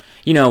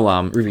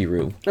Ruby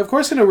Roo. Of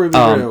course I know Ruby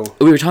Roo.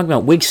 We were talking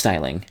about wig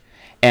styling.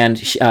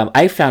 And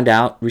I found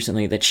out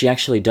recently that she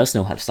actually does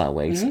know how to style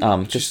wigs. She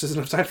just doesn't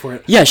have time for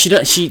it. Yeah, she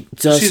does. She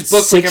does. She's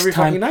booked like every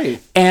fucking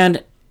night.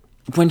 And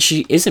when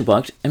she isn't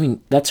booked, I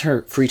mean, that's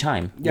her free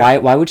time. Yeah.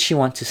 Why would she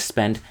want to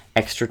spend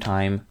extra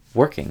time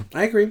working?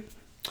 I agree.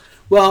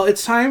 Well,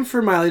 it's time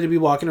for Miley to be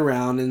walking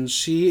around, and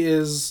she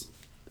is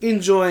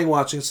enjoying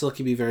watching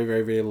Silky be very,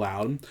 very, very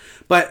loud.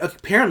 But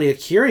apparently,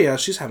 Akira,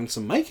 she's having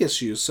some mic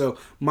issues, so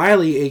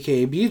Miley,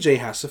 aka BJ,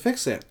 has to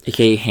fix it.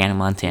 AKA Hannah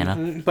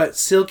Montana. But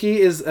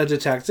Silky is a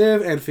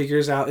detective and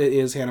figures out it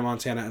is Hannah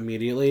Montana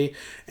immediately,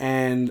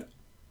 and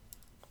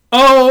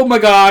oh my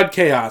god,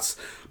 chaos.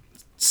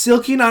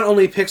 Silky not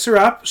only picks her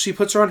up, she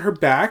puts her on her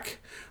back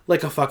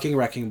like a fucking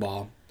wrecking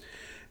ball.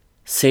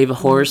 Save a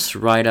horse,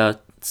 ride a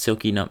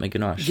silky nutmeg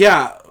ganache.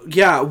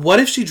 Yeah.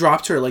 What if she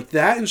dropped her? Like,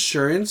 that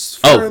insurance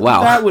for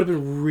that would have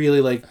been really,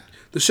 like,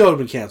 the show would have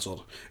been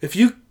canceled. If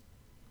you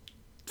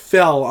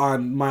fell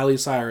on Miley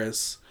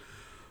Cyrus,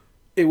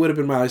 it would have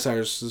been Miley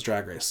Cyrus's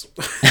Drag Race.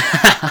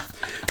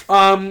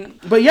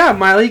 But yeah,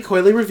 Miley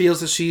coyly reveals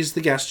that she's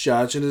the guest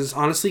judge and is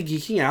honestly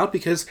geeking out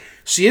because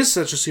she is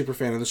such a super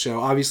fan of the show.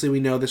 Obviously,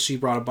 we know that she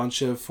brought a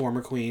bunch of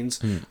former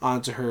queens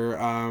onto her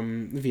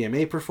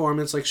VMA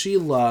performance. Like, she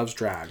loves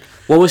drag.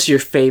 What was your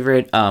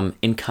favorite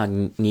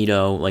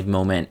incognito like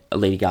moment,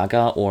 Lady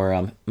Gaga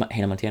or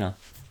Hannah Montana?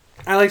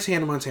 I liked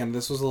Hannah Montana.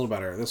 This was a little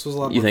better. This was a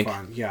lot more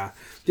fun. Yeah.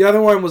 The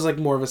other one was like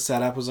more of a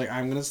setup. It was like,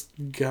 I'm going to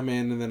come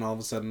in, and then all of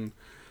a sudden...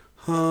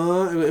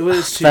 It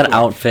was too that cool.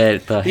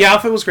 Outfit. The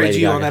outfit was great. Do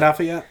you own that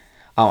outfit yet?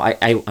 Oh,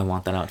 I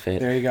want that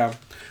outfit. There you go.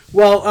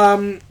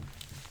 Well,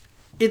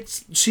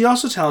 she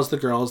also tells the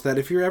girls that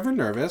if you're ever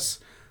nervous,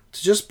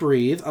 to just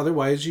breathe.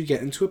 Otherwise, you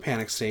get into a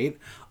panic state.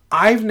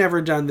 I've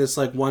never done this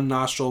like one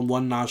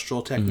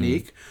nostril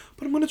technique,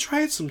 but I'm going to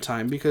try it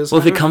sometime because...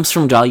 Well, if it comes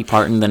from Dolly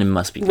Parton, then it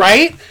must be good.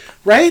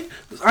 Right?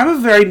 I'm a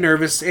very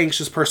nervous,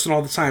 anxious person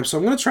all the time, so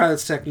I'm going to try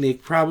this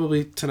technique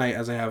probably tonight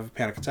as I have a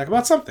panic attack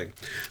about something.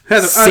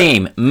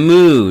 Same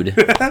mood.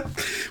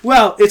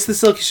 Well, it's the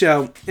Silky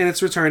Show, and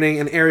it's returning,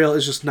 and Ariel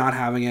is just not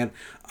having it.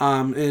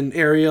 And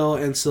Ariel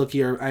and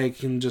Silky I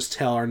can just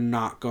tell, are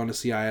not going to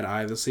see eye to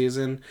eye this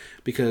season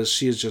because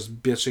she is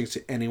just bitching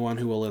to anyone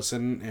who will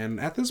listen, and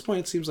at this point,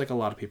 it seems like a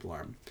lot of people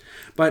are.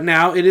 But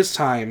now it is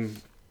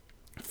time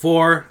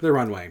for the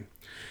runway.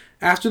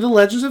 After the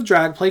Legends of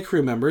Drag Play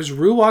crew members,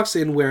 Rue walks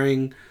in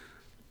wearing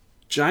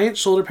giant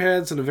shoulder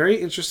pads and a very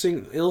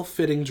interesting,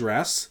 ill-fitting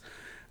dress.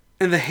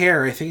 And the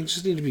hair, I think,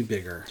 just need to be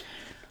bigger.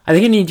 I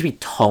think it needs to be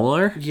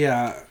taller.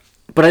 Yeah.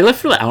 But I live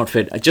for the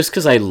outfit just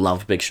because I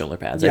love big shoulder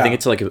pads. Yeah. I think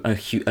it's like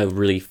a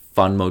really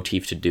fun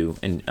motif to do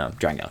in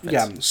drag outfits.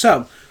 Yeah.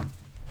 So,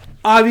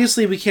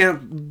 obviously, we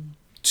can't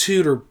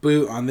toot or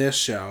boot on this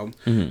show.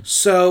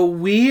 So,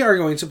 we are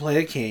going to play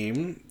a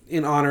game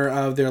in honor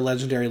of their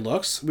legendary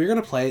looks. We're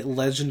going to play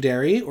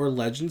Legendary or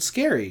Legend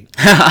Scary.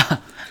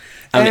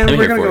 And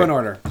we're going to go in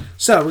order.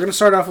 So, we're going to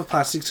start off with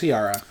Plastic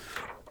Tiara.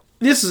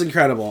 This is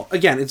incredible.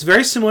 Again, it's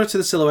very similar to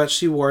the silhouette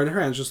she wore in her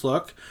entrance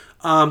look.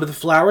 But the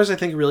flowers, I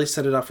think, really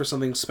set it up for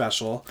something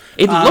special.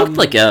 It looked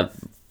like a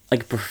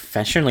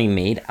professionally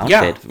made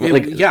outfit.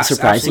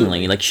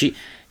 Surprisingly.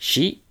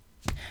 Absolutely.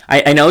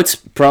 Like I know it's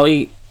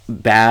probably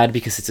bad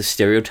because it's a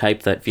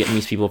stereotype that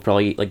Vietnamese people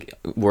probably like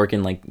work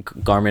in like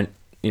garment,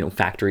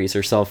 factories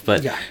or stuff,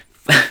 but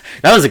that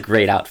was a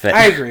great outfit.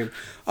 I agree.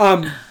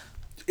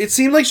 It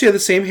seemed like she had the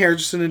same hair,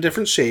 just in a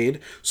different shade.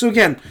 So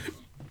again,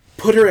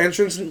 put her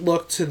entrance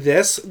look to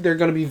this, they're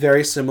going to be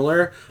very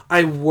similar.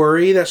 I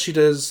worry that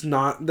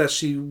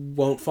she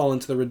won't fall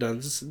into the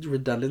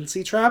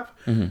redundancy trap.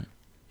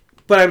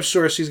 But I'm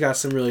sure she's got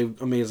some really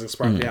amazing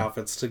sparkly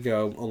outfits to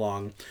go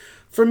along.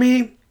 For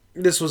me,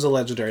 this was a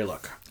legendary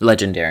look.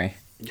 Legendary.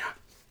 Yeah.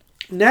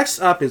 Next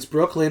up is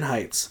Brooklyn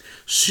Heights.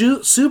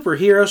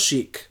 Superhero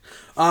chic.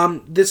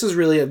 This is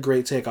really a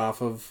great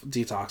takeoff of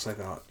Detox, I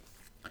thought.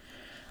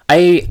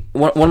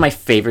 One of my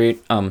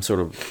favorite sort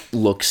of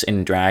looks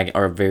in drag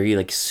are very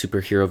like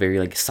superhero, very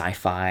like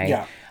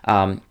sci-fi.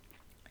 Yeah.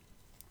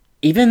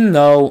 Even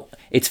though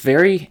it's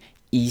very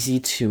easy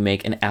to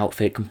make an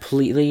outfit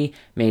completely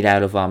made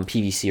out of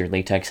PVC or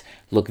latex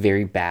look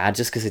very bad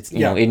just because it's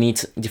it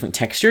needs different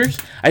textures.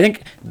 I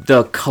think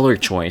the color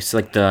choice,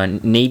 like the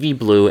navy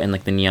blue and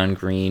like the neon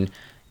green,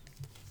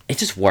 it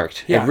just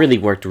worked. Yeah. It really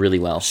worked really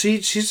well. She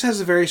just has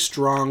a very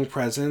strong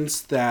presence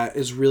that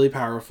is really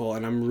powerful,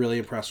 and I'm really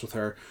impressed with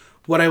her.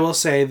 What I will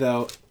say,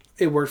 though,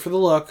 it worked for the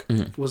look.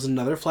 It was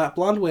another flat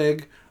blonde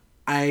wig.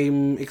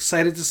 I'm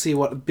excited to see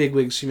what big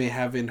wigs she may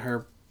have in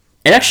her.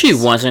 It actually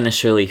wasn't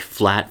necessarily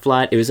flat.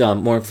 It was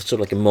more of sort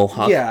of like a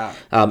mohawk. Yeah.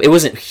 It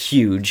wasn't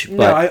huge,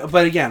 but... No,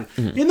 but again,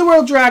 in the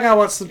world drag, I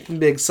want something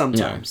big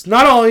sometimes. Yeah.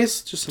 Not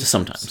always, just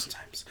sometimes.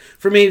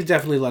 For me,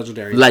 definitely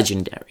legendary.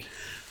 Legendary.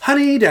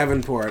 Honey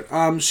Davenport.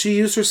 She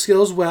used her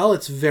skills well.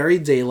 It's very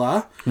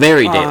Dayla.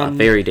 Very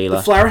Dayla.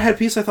 The flower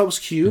headpiece I thought was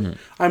cute.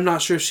 I'm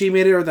not sure if she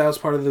made it or that was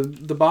part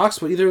of the box,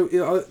 but either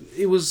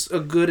it was a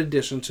good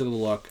addition to the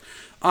look.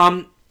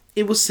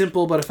 It was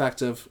simple but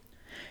effective.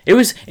 It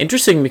was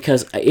interesting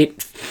because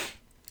it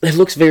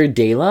looks very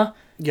Dayla,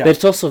 Yeah. But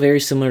it's also very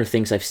similar to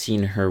things I've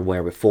seen her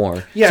wear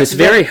before. Yeah, so it's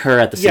very her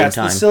at the same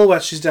time. the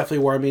silhouette she's definitely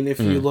wore. I mean, if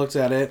you looked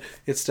at it,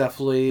 it's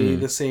definitely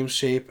the same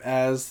shape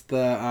as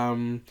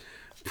the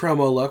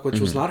promo look, which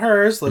was not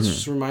hers. Let's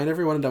just remind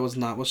everyone that was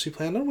not what she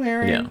planned on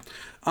wearing. Yeah.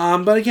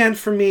 But again,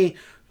 for me,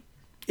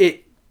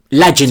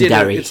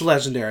 legendary. It's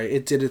legendary.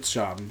 It did its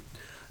job.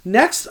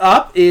 Next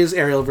up is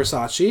Ariel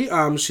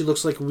Versace. She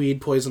looks like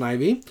weed poison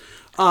ivy.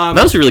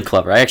 That was really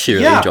clever. I actually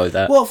really enjoyed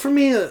that. Well, for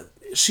me,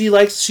 she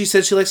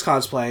said she likes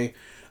cosplay.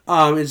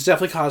 It's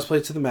definitely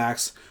cosplay to the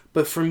max.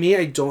 But for me,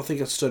 I don't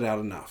think it stood out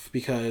enough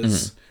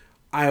because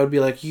I would be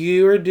like,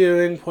 you are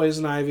doing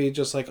poison ivy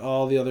just like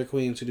all the other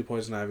queens who do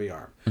poison ivy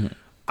are.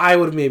 I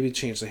would have maybe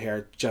changed the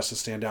hair just to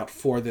stand out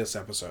for this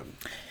episode.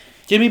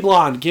 Give me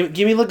blonde. Give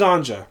me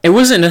Laganja. It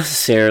wasn't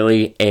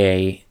necessarily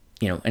a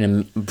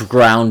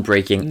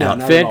groundbreaking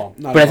outfit,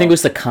 but I think it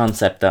was the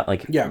concept that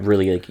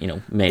really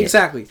made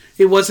exactly.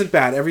 It wasn't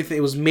bad. Everything,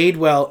 it was made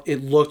well.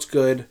 It looked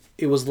good.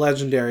 It was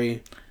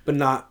legendary, but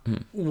not.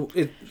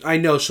 I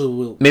know she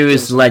will. Maybe it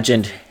was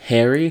Legend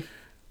Harry.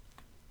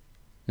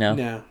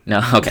 No.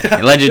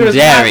 Okay,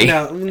 legendary.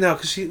 No,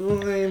 because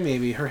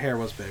maybe her hair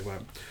was big,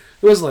 but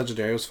it was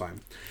legendary. It was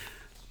fine.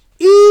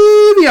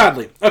 Evie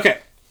Oddly. Okay,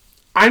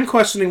 I'm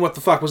questioning what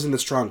the fuck was in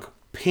this trunk.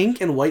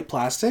 Pink and white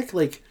plastic,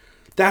 like.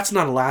 That's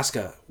not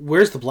Alaska.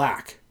 Where's the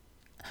black?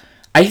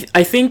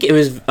 I think it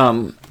was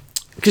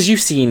because you've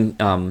seen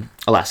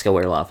Alaska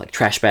wear a lot of like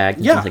trash bags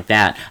and things like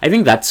that. I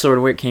think that's sort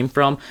of where it came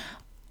from.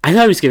 I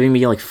thought it was giving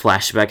me like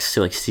flashbacks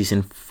to like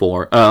season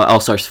 4,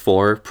 All Stars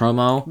 4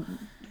 promo,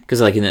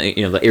 because like in the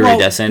the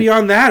iridescent. Well,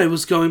 beyond that, it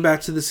was going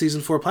back to the season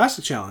 4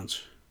 plastic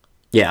challenge.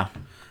 Yeah.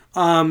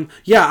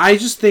 I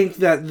just think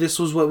that this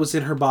was what was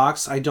in her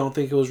box. I don't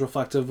think it was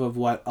reflective of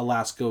what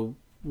Alaska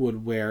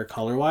would wear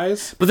color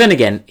wise. But then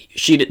again,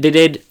 they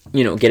did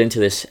get into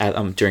this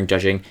during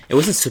judging. It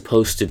wasn't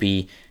supposed to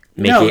be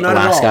make it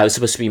Alaska. It was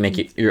supposed to be make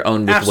it your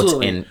own with Absolutely.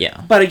 What's in.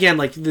 Yeah. But again,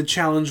 like the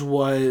challenge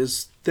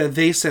was that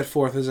they set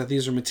forth is that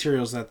these are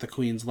materials that the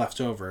queens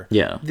left over.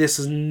 Yeah. This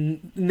is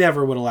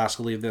never would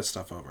Alaska leave this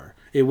stuff over.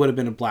 It would have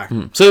been a black.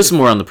 So it's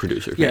more on the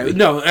producer. Yeah. Maybe.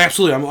 No,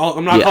 absolutely.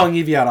 I'm not calling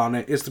Evie out on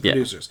it. It's the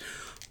producers.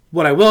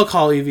 What I will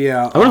call Evie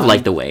out. I would have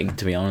liked the wig,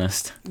 to be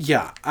honest.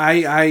 Yeah.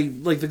 I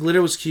like the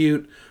glitter was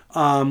cute.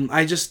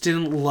 I just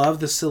didn't love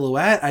the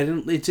silhouette.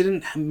 It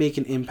didn't make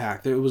an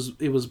impact. It was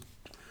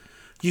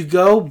you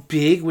go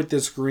big with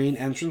this green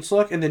entrance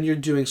look and then you're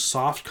doing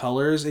soft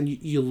colors and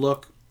you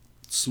look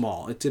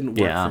small. It didn't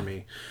work for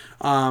me.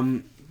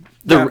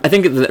 I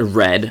think the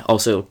red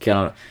also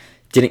kind of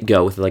didn't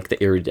go with like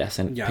the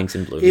iridescent pinks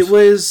and blues. It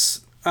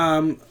was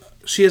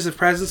she has a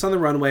presence on the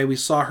runway. We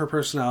saw her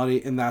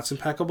personality and that's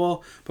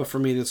impeccable, but for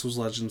me this was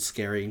Legend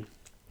scary.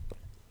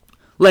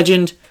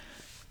 Legend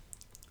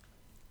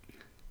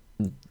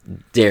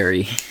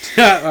Dairy.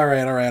 All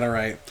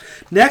right.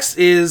 Next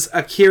is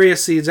Akira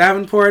C.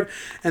 Davenport,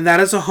 and that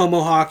is a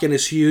homo hawk and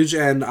is huge.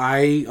 And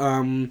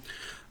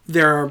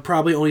there are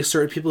probably only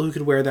certain people who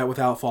could wear that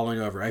without falling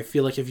over. I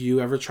feel like if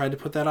you ever tried to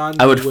put that on,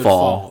 I would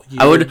fall.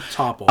 I would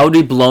topple. I would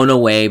be blown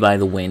away by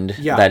the wind.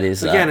 Yeah. That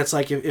is again. It's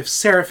like if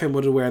Seraphim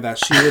would wear that,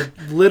 she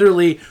would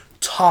literally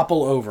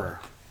topple over.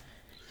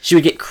 She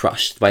would get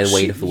crushed by the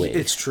weight of the wig.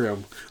 It's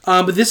true.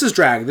 But this is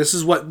drag. This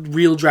is what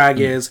real drag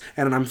is.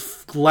 And I'm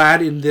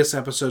glad in this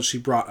episode she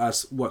brought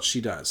us what she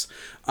does.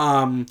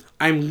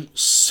 I'm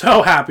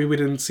so happy we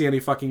didn't see any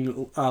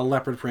fucking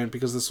leopard print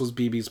because this was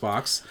BB's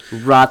box.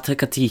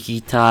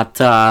 Ratakatiki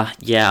tata.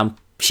 Yeah,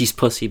 she's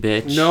pussy,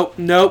 bitch.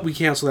 Nope. We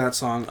cancel that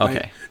song.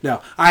 Okay.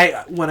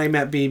 When I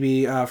met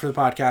BB for the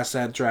podcast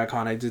at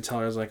DragCon, I did tell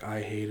her, I was like,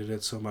 I hated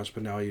it so much,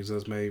 but now I use it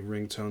as my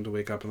ringtone to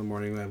wake up in the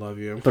morning and I love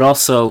you. But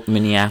also,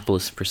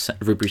 Minneapolis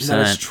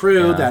represent. That is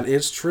true. Yeah. That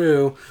is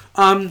true.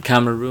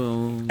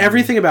 Cameroon.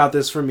 Everything about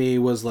this for me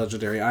was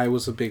legendary. I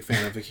was a big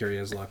fan of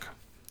Akira's look.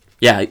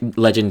 Yeah,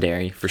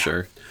 legendary, for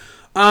sure.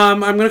 I'm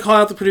going to call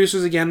out the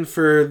producers again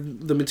for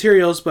the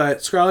materials,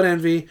 but Scarlet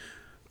Envy,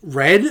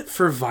 red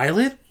for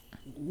violet?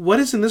 What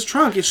is in this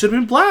trunk? It should have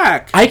been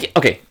black.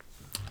 Okay.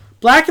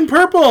 Black and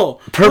purple.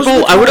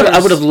 Purple. I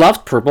would have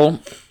loved purple.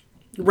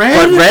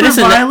 Red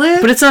isn't violet.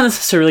 But it's not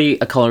necessarily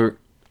a color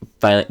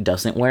Violet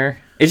doesn't wear.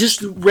 It's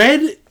just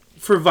red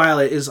for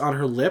Violet is on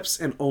her lips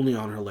and only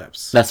on her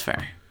lips. That's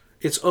fair.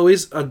 It's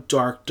always a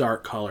dark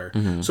color.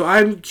 Mm-hmm. So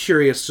I'm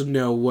curious to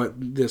know what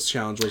this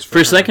challenge was for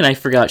a second, I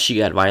forgot she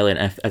got Violet,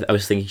 and I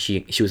was thinking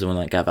she was the one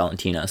that got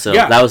Valentina. So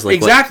yeah, that was like...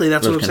 Exactly,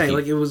 that's what I'm saying.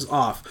 Like, it was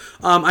off.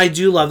 I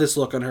do love this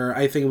look on her.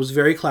 I think it was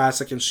very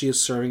classic, and she is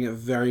serving it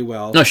very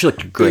well. No, she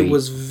looked great. It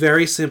was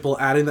very simple.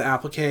 Adding the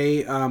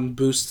applique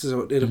boosts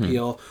it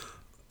appeal.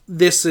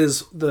 This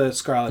is the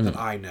Scarlet that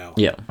I know.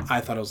 Yeah.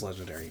 I thought it was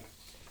legendary.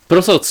 But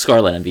also, it's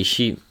Scarlet Envy.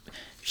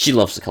 She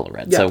loves the color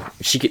red, so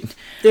she could...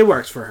 It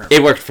works for her.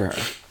 It worked for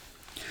her.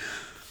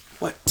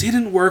 What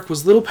didn't work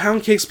was Little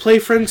Pound Cake's play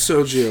friend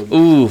Soju.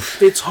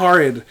 Oof. It's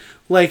horrid.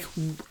 Like,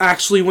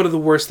 actually one of the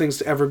worst things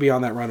to ever be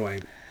on that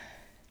runway.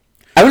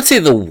 I would say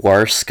the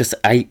worst, because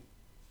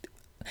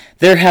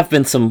there have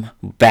been some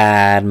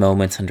bad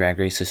moments in Drag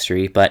Race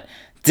history, but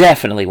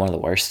Definitely one of the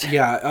worst.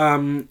 Yeah,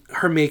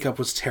 her makeup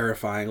was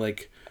terrifying.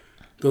 Like,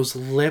 those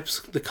lips,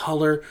 the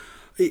color.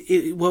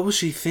 What was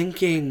she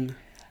thinking?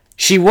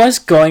 She was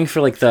going for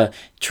like the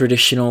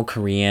traditional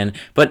Korean,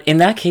 but in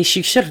that case,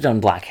 she should have done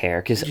black hair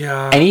because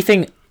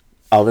anything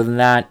other than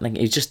that, like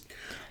it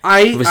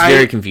was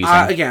very confusing.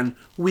 Again,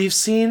 we've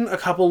seen a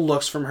couple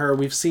looks from her.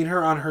 We've seen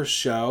her on her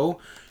show.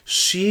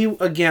 She,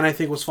 again, I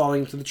think was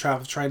falling into the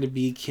trap of trying to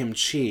be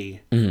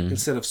kimchi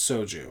instead of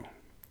soju.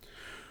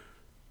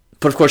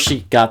 But of course,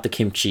 she got the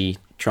kimchi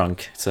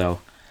trunk,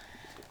 so...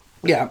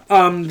 Yeah,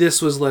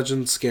 this was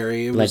Legend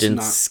Scary. It was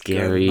Legend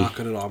Scary. Not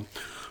good at all.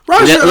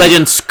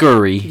 Legend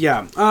Scurry.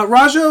 Yeah.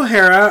 Raja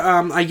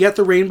O'Hara, I get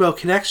the rainbow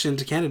connection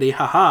to Kennedy,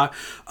 haha.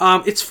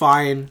 It's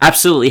fine.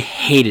 Absolutely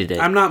hated it.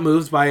 I'm not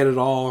moved by it at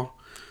all.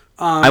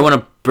 I want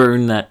to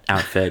burn that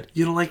outfit.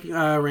 You don't like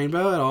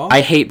rainbow at all?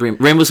 I hate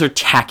rainbows are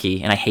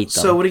tacky, and I hate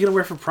them. So what are you going to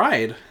wear for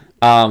Pride?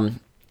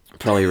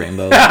 Probably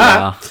rainbow.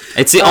 Yeah.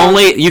 It's the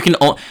only...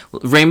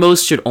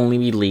 rainbows should only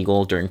be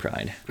legal during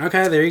Pride.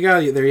 Okay, there you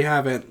go. There you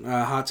have it.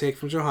 Hot take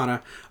from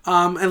Johanna.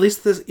 At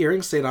least the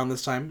earrings stayed on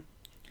this time.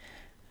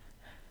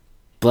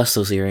 Bless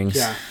those earrings.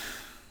 Yeah.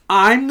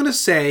 I'm going to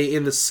say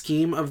in the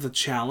scheme of the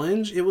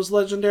challenge, it was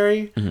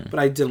legendary, but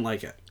I didn't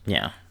like it.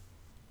 Yeah.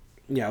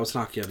 Yeah, it was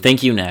not good.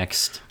 Thank you,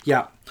 next.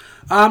 Yeah.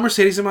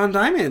 Mercedes Amon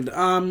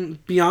Diamond.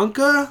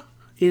 Bianca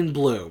in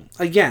blue.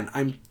 Again,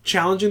 I'm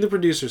challenging the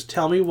producers.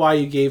 Tell me why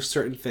you gave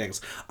certain things.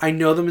 I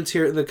know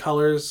the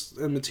colors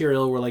and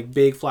material were like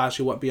big,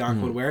 flashy, what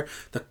Bianca would wear.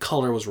 The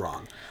color was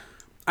wrong.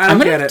 I'm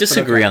going to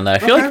disagree on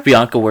that. I feel like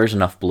Bianca wears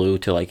enough blue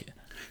to like...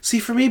 See,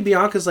 for me,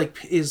 Bianca's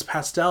is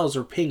pastels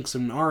or pinks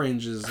and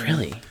oranges.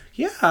 Really?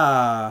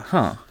 Yeah.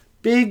 Huh.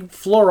 Big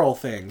floral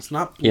things,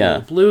 not blue. Yeah.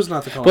 Blue's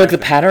not the color. But like the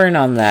pattern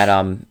on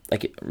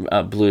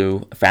that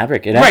blue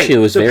fabric, it actually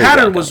was very... The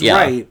pattern Bianca. was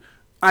right.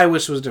 I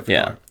wish it was a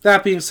different color. Yeah.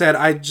 That being said,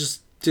 I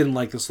just didn't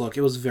like this look.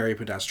 It was very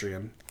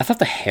pedestrian. I thought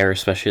the hair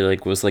especially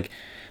was like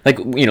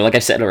I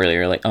said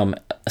earlier, like a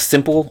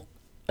simple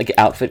like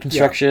outfit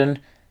construction.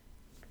 Yeah.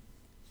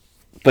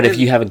 But if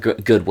you have a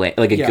good way,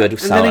 like a good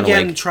style, and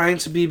then again, trying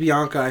to be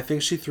Bianca, I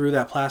think she threw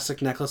that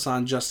plastic necklace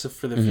on just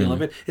for the feel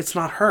of it. It's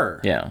not her.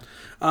 Yeah.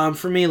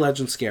 For me,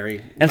 Legend Scary.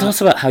 And it's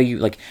also about how you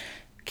like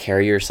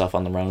carry yourself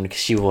on the run because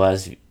she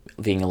was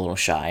being a little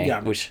shy.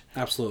 Yeah. Which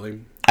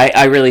absolutely.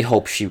 I really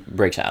hope she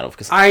breaks out of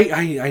because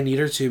I need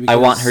her to. Because I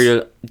want her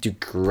to do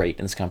great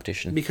in this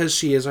competition because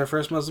she is our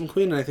first Muslim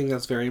queen, and I think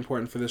that's very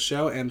important for this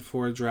show and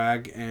for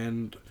drag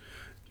and.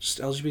 Just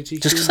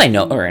LGBTQ. Just because I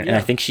know her, and I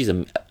think she's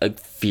a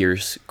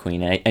fierce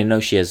queen. I know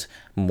she has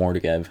more to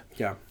give.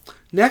 Yeah.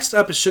 Next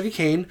up is Sugar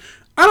Cane.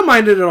 I don't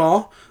mind it at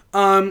all.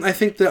 I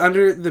think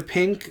the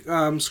pink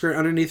skirt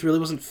underneath really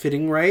wasn't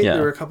fitting right. Yeah.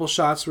 There were a couple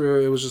shots where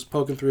it was just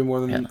poking through more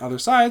than other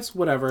sides.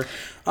 Whatever.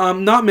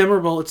 Not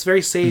memorable. It's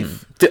very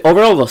safe.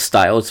 The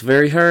style, it's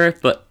very her,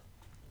 but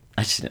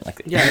I just didn't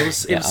like it. Yeah, it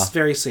was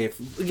very safe.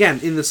 Again,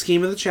 in the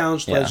scheme of the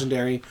challenge,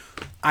 legendary.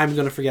 I'm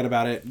gonna forget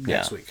about it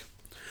next week.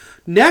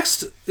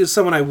 Next is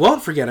someone I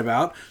won't forget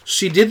about.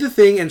 She did the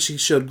thing and she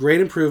showed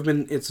great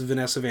improvement. It's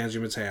Vanessa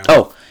Vanjie Mateo.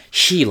 Oh,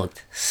 she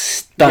looked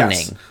stunning.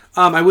 Yes.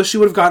 I wish she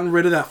would have gotten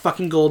rid of that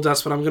fucking gold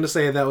dust, but I'm going to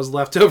say that was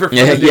left over from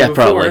the day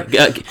before.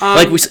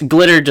 Probably.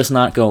 Glitter does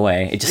not go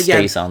away. It just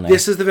stays on there.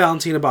 This is the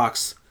Valentina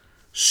box.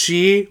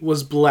 She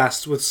was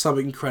blessed with some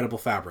incredible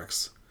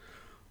fabrics.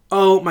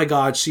 Oh my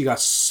god, she got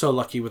so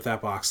lucky with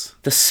that box.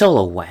 The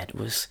silhouette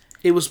was...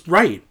 It was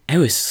right. It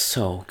was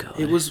so good.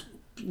 It was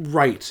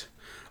right.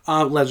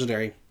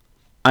 Legendary.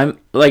 I'm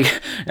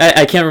like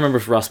I can't remember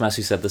if Ross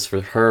Massey said this for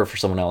her or for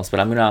someone else,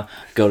 but I'm gonna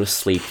go to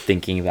sleep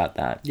thinking about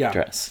that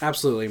dress.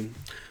 Absolutely.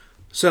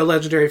 So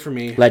legendary for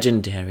me.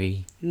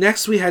 Legendary.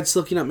 Next we had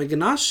Silky Nutmeg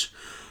Ganache.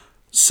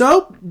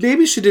 So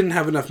maybe she didn't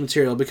have enough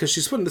material because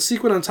she's putting the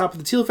sequin on top of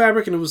the teal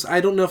fabric, and I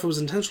don't know if it was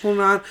intentional or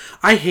not.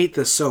 I hate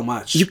this so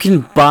much. You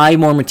can buy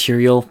more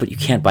material, but you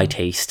can't buy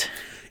taste.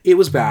 It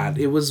was bad.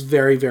 It was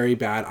very, very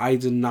bad. I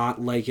did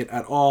not like it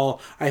at all.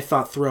 I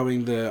thought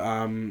throwing the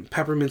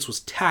peppermints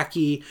was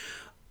tacky.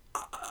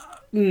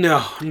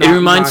 No. It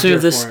reminds me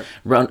of this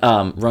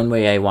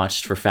runway I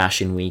watched for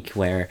Fashion Week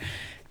where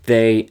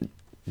the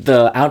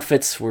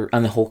outfits were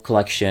on the whole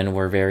collection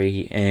were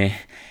very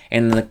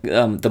and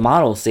the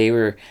models, they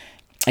were,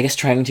 I guess,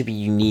 trying to be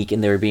unique,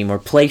 and they were being more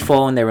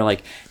playful, and they were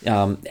like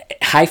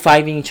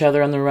high-fiving each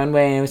other on the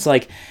runway, and it's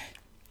like,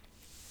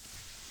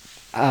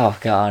 oh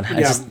god,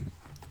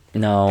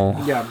 no,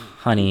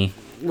 honey.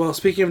 Well,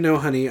 speaking of no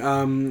honey,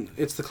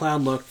 it's the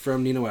clown look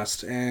from Nina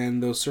West,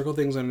 and those circle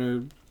things on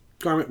her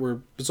garment were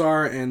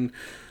bizarre, and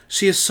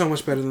she is so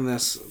much better than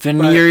this.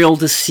 Venereal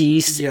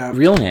deceased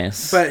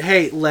realness. But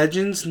hey,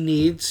 legends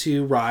need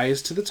to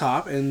rise to the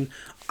top, and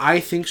I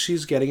think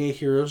she's getting a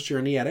hero's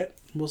journey at it.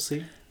 We'll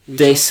see.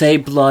 They say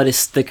blood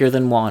is thicker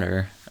than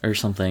water, or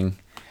something,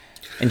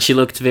 and she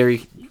looked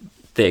very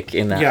thick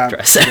in that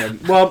dress.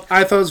 Well,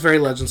 I thought it was very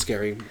Legend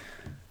Scary.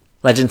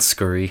 Legend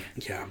Scurry.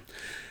 Yeah.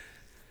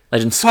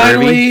 Legend Scurvy.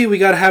 Finally, we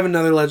gotta have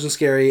another Legend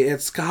Scary.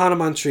 It's Kahana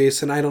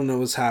Montrese, and I don't know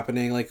what's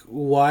happening. Like,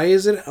 why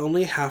is it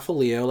only half a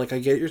Leo? Like, I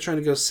get you're trying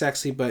to go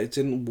sexy, but it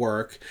didn't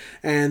work.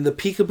 And the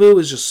peekaboo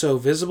is just so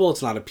visible.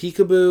 It's not a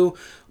peekaboo.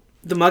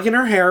 The mug in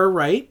her hair,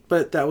 right?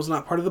 But that was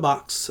not part of the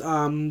box.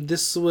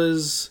 This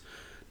was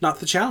not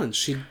the challenge.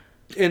 She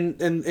in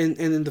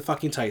the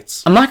fucking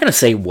tights. I'm not gonna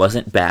say it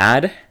wasn't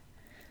bad.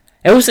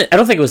 It wasn't. I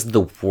don't think it was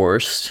the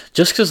worst.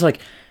 Just because, like,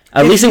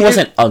 at least it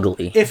wasn't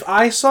ugly. If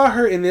I saw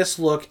her in this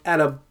look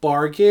at a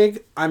bar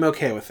gig, I'm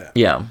okay with it.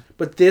 Yeah.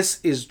 But this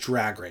is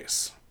Drag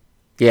Race.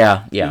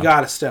 Yeah. You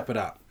gotta step it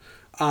up.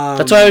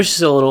 That's why I was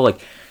just a little,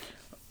 like,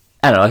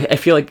 I don't know. I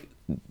feel like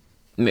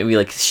maybe,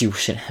 like, she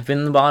shouldn't have been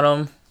in the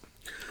bottom.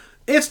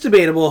 It's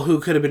debatable who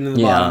could have been in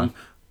the bottom.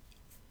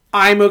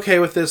 I'm okay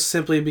with this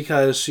simply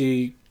because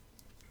she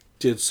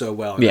did so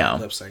well in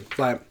lip sync.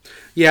 But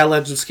yeah,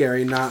 Legend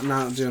Scary, not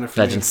doing it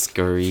for Legend me.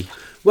 Scurry.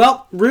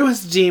 Well, Rue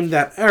has deemed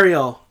that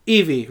Ariel,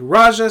 Evie,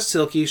 Raja,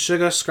 Silky,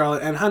 Sugar,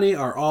 Scarlet, and Honey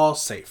are all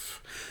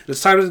safe.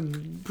 It's time to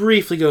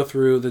briefly go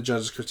through the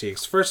judges'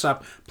 critiques. First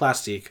up,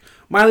 Plastique.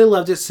 Miley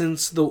loved it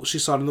since she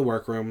saw it in the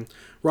workroom.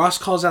 Ross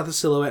calls out the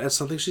silhouette as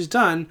something she's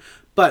done,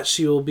 but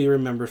she will be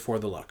remembered for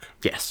the look.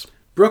 Yes.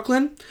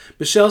 Brooklyn.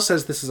 Michelle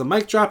says this is a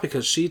mic drop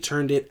because she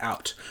turned it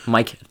out.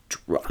 Mic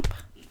drop.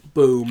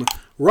 Boom.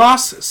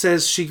 Ross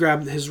says she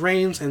grabbed his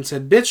reins and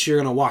said, "Bitch, you're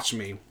gonna watch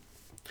me."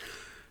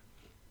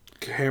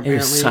 Apparently, it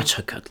was such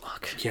a good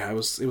look. Yeah, it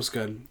was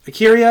good.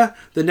 Akira,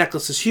 the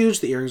necklace is huge,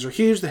 the earrings are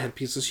huge, the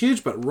headpiece is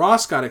huge, but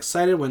Ross got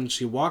excited when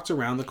she walked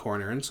around the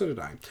corner, and so did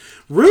I.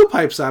 Rue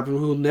pipes up,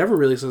 who never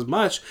really says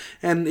much,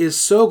 and is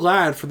so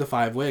glad for the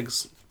 5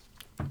 wigs.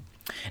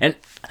 And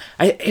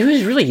it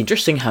was really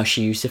interesting how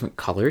she used different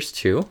colors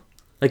too.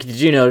 Like,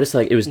 did you notice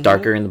like it was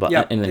darker in the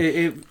bottom?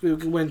 Yeah,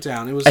 it went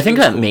down. It was. I think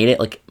that cool. Made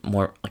it like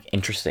more like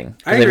interesting.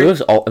 I agree. If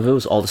it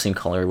was all the same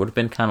color, it would have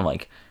been kind of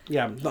like.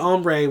 Yeah, the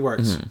ombre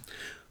works.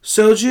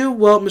 Soju,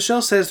 well,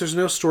 Michelle says there's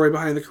no story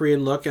behind the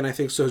Korean look, and I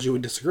think Soju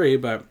would disagree,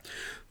 but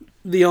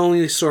the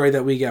only story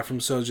that we get from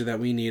Soju that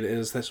we need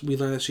is that we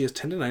learn that she has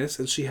tendonitis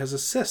and she has a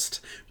cyst,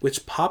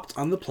 which popped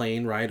on the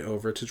plane ride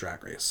over to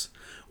Drag Race.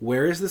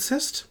 Where is the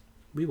cyst?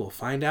 We will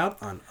find out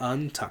on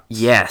Untucked.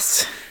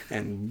 Yes.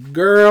 And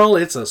girl,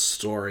 it's a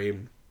story.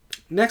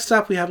 Next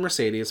up, we have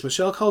Mercedes.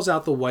 Michelle calls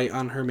out the white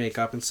on her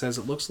makeup and says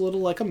it looks a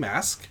little like a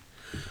mask.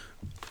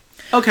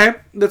 Okay,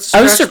 that's.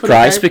 I was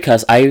surprised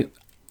because I've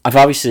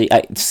obviously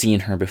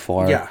seen her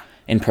before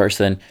in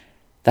person.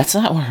 That's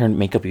not what her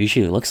makeup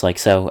usually looks like.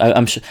 So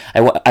I'm sure.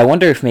 I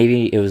wonder if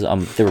maybe it was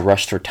they were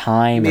rushed for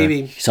time,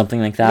 maybe or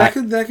something like that.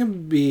 That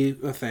could be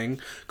a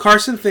thing.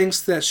 Carson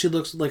thinks that she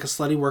looks like a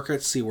slutty worker at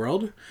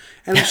SeaWorld,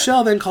 and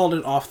Michelle then called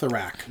it off the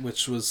rack,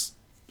 which was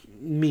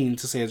mean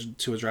to say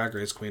to a Drag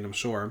Race queen, I'm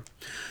sure.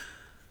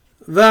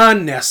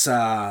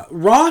 Vanessa.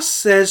 Ross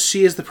says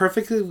she is the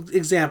perfect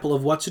example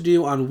of what to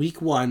do on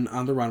week 1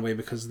 on the runway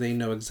because they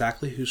know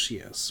exactly who she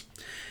is.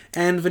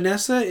 And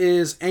Vanessa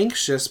is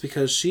anxious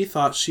because she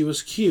thought she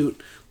was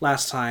cute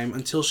last time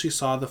until she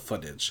saw the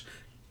footage.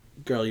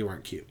 Girl, you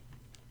weren't cute.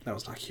 That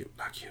was not cute.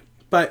 Not cute.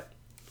 But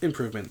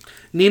improvement.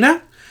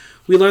 Nina,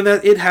 we learned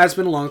that it has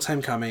been a long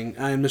time coming.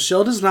 And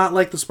Michelle does not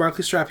like the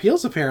sparkly strap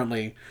heels,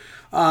 apparently.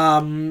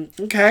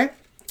 Okay.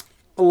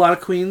 A lot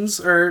of queens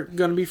are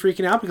going to be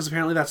freaking out because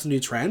apparently that's a new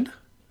trend.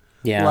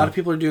 Yeah. A lot of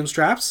people are doing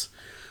straps.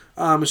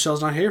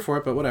 Michelle's not here for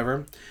it, but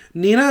whatever.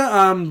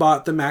 Nina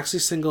bought the maxi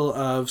single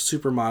of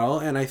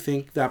Supermodel, and I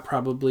think that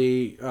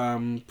probably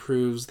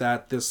proves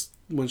that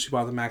when she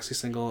bought the maxi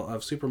single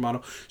of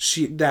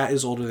Supermodel, that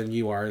is older than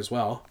you are as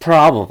well.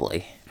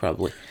 Probably.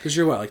 Because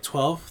you're what, like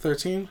 12,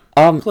 13?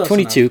 Close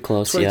 22, enough.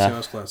 Close, 22, yeah.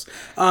 Was close.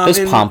 Those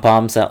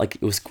pom-poms that like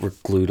were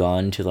glued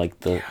on to like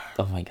the... Yeah,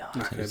 oh my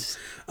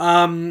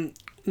god.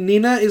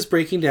 Nina is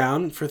breaking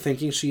down for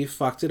thinking she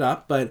fucked it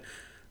up, but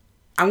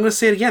I'm gonna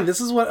say it again.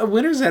 This is what a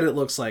winner's edit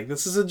looks like.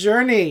 This is a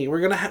journey. We're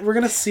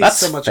gonna see That's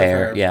so much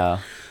fair, of her. Yeah.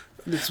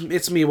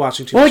 It's me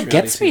watching too much. Well, what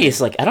gets me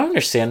is like I don't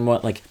understand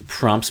what like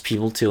prompts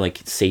people to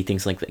like say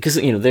things like that because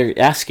they're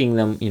asking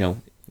them.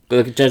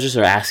 The judges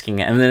are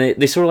asking, and then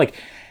they sort of like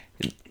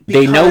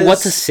they know what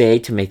to say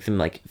to make them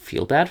like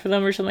feel bad for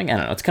them or something. I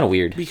don't know. It's kind of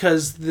weird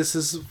because this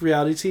is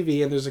reality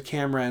TV and there's a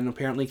camera, and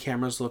apparently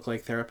cameras look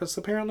like therapists.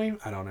 Apparently,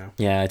 I don't know.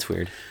 Yeah, it's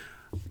weird.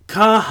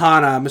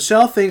 Kahana.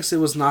 Michelle thinks it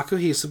was not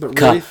cohesive, but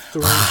really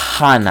threw...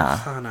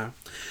 Kahana.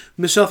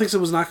 Michelle thinks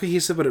it was not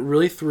cohesive, but it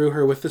really threw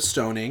her with the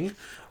stoning.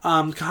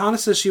 Kahana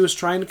says she was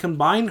trying to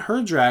combine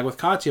her drag with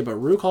Katya, but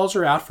Rue calls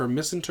her out for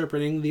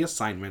misinterpreting the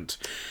assignment.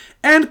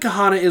 And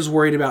Kahana is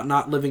worried about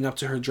not living up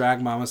to her drag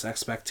mama's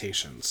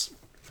expectations.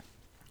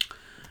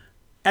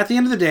 At the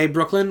end of the day,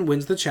 Brooklyn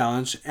wins the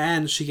challenge,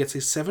 and she gets a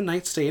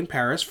 7-night stay in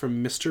Paris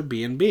from Mr.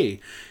 B&B.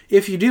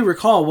 If you do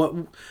recall what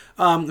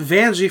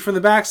Vanjie from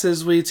the back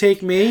says, "Will you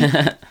take me?"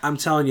 I'm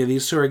telling you,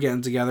 these two are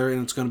getting together,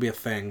 and it's going to be a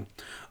thing.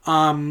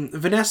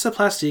 Vanessa,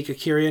 Plastique,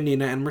 Akira,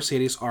 Nina, and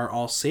Mercedes are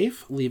all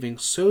safe, leaving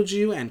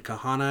Soju and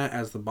Kahana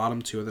as the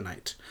bottom 2 of the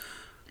night.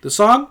 The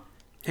song?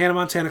 Hannah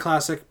Montana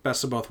classic,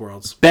 best of both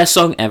worlds. Best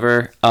song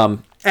ever.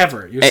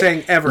 Ever. You're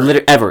saying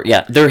ever. Ever,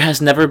 yeah. There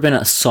has never been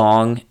a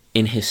song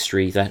in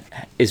history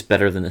that is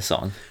better than this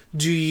song.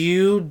 Do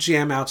you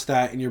jam out to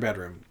that in your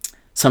bedroom?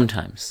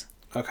 Sometimes.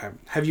 Okay.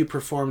 Have you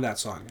performed that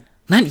song?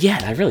 Not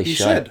yet. I really You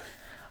should. should.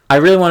 I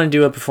really want to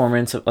do a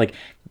performance of, like,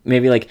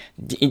 maybe, like,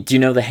 do you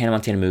know the Hannah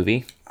Montana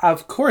movie?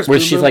 Of course. Where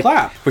Boom, she's boom, like,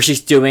 clap. where she's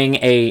doing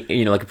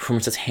a, like a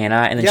performance as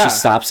Hannah, and then Yeah. she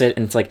stops it,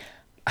 and it's like,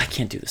 I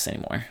can't do this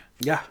anymore.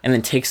 Yeah. And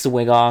then takes the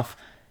wig off,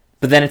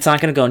 but then it's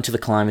not going to go into The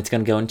Climb. It's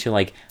going to go into,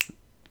 like,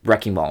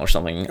 Wrecking Ball or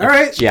something. All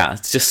right. Yeah,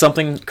 it's just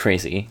something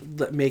crazy.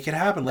 Make it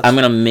happen. I'm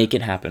going to make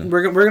it happen.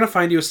 We're going to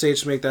find you a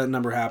stage to make that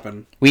number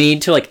happen. We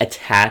need to, like,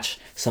 attach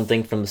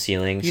something from the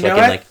ceiling. You so know I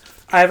can, what? like,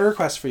 I have a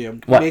request for you.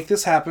 What? Make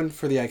this happen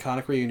for the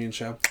iconic reunion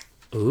show.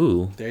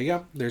 ooh. There you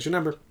go. There's your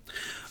number.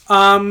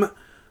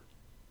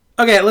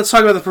 Okay, let's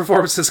talk about the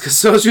performances, because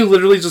Soju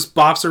literally just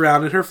bops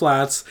around in her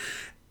flats,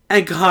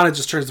 and Kahana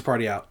just turns the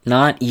party out.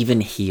 Not even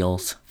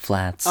heels,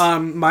 flats.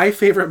 My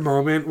favorite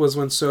moment was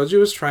when Soju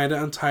was trying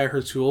to untie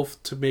her tool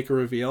to make a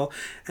reveal,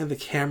 and the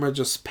camera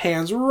just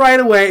pans right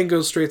away and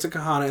goes straight to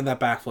Kahana in that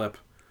backflip.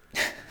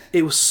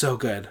 It was so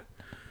good.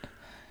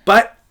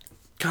 But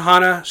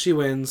Kahana, she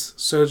wins.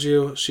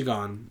 Soju, she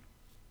gone.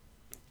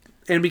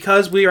 And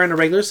because we are in a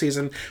regular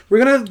season,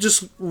 we're going to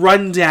just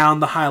run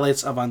down the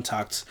highlights of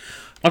Untucked.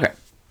 Okay.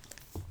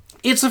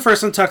 It's the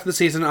first Untucked of the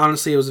season.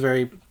 Honestly, it was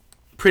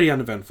pretty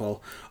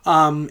uneventful.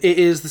 It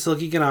is the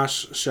Silky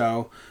Ganache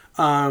show.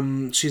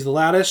 She's the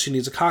loudest. She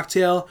needs a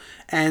cocktail,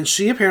 and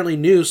she apparently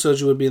knew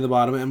Soju would be in the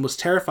bottom and was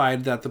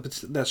terrified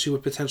that she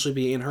would potentially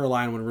be in her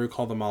line when Rue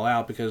called them all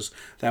out, because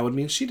that would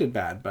mean she did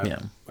bad.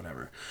 But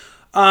whatever.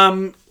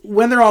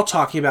 When they're all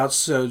talking about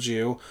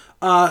Soju,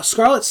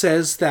 Scarlett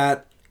says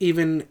that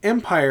even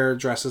Empire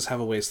dresses have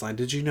a waistline.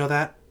 Did you know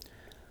that?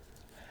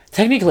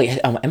 Technically,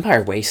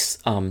 Empire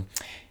waist,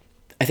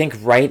 I think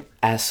right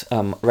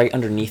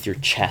underneath your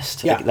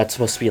chest. Yeah. Like, that's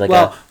supposed to be like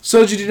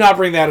Soju did not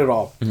bring that at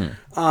all.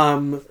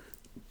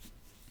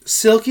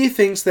 Silky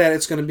thinks that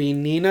it's going to be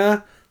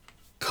Nina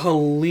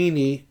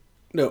Kalanick.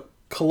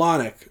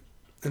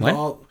 And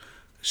What?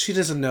 She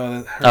doesn't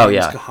know that her name is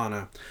yeah.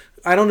 Kahana.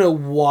 I don't know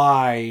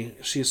why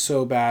she's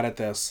so bad at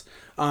this.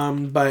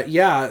 But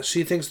yeah,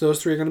 she thinks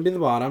those three are going to be the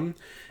bottom.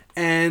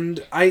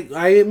 And I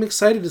am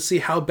excited to see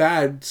how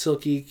bad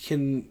Silky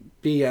can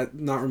be at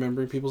not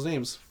remembering people's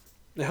names.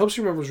 I hope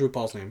she remembers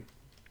RuPaul's name.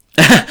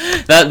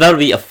 that would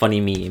be a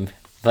funny meme.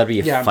 That'd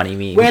be a funny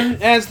meme.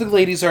 When, as the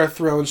ladies are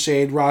throwing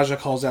shade, Raja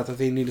calls out that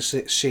they need a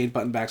shade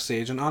button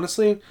backstage. And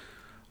honestly,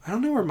 I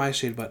don't know where my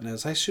shade button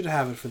is. I should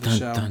have it for the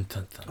show.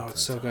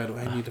 It's so good.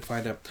 I need to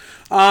find it.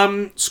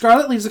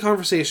 Scarlett leads the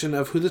conversation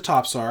of who the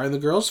tops are, and the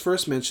girls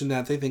first mention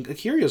that they think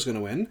Akira's going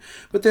to win,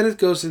 but then it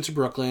goes into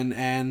Brooklyn,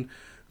 and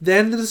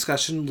then the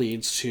discussion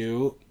leads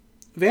to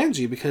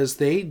Vanjie, because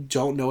they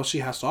don't know what she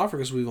has to offer,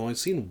 because we've only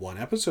seen one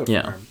episode from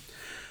her.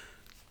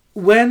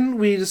 When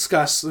we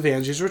discuss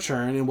Vanjie's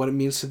return and what it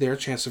means to their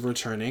chance of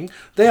returning,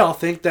 they all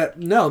think that,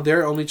 no,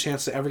 their only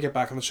chance to ever get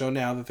back on the show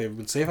now that they've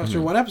been safe after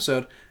one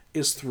episode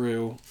is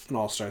through an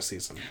all-star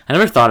season. I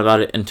never thought about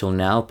it until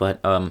now,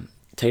 but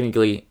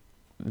technically,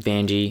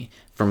 Vanjie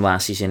from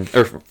last season,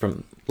 or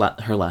from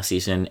her last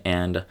season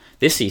and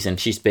this season,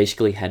 she's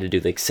basically had to do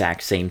the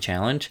exact same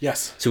challenge.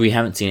 Yes. So we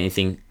haven't seen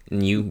anything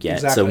new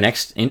yet. Exactly. So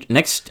next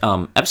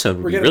episode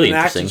would We're be getting really an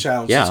interesting. action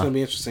challenge. Yeah. It's going to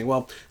be interesting.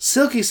 Well,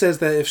 Silky says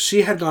that if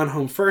she had gone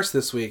home first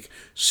this week,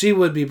 she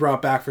would be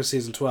brought back for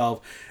season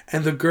 12,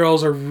 and the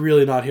girls are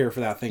really not here for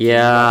that thinking.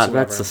 Yeah, whatsoever.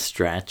 that's a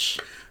stretch.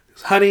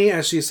 Honey,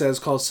 as she says,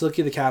 calls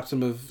Silky the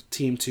captain of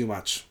Team Too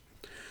Much.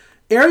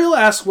 Ariel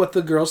asks what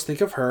the girls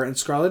think of her, and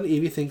Scarlett and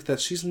Evie think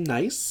that she's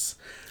nice.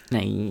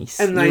 Nice.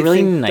 And You're I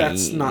really think nice.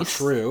 that's not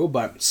true,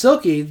 but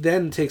Silky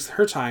then takes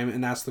her time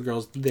and asks the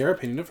girls their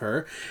opinion of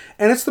her,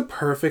 and it's the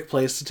perfect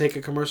place to take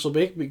a commercial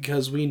break,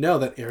 because we know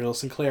that Ariel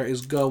Sinclair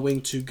is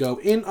going to go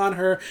in on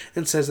her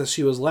and says that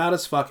she was loud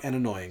as fuck and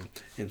annoying.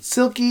 And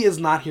Silky is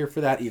not here for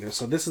that either,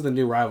 so this is the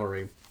new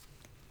rivalry.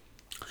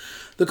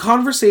 The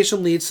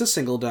conversation leads to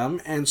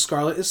singledom, and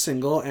Scarlett is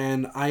single,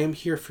 and I am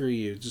here for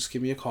you. Just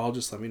give me a call,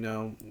 just let me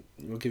know.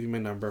 I'll give you my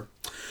number.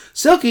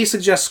 Silky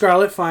suggests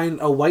Scarlett find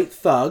a white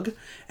thug,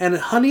 and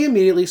Honey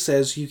immediately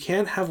says you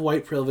can't have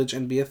white privilege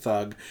and be a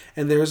thug,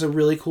 and there's a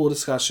really cool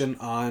discussion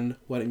on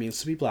what it means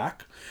to be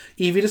black.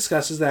 Evie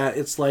discusses that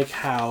it's like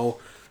how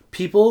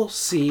people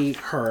see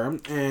her,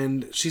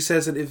 and she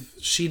says that if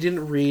she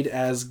didn't read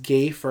as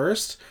gay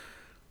first,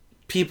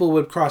 people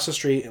would cross the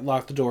street,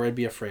 lock the door, and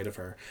be afraid of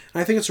her. And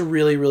I think it's a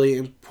really, really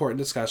important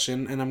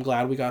discussion, and I'm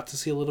glad we got to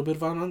see a little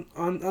bit of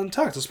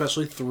Untucked,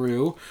 especially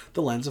through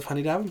the lens of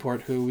Honey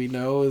Davenport, who we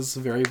know is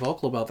very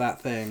vocal about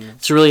that thing.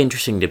 It's a really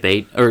interesting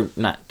debate, or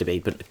not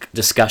debate, but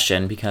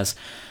discussion, because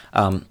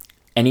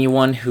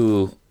anyone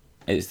who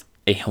is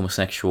a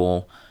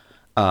homosexual,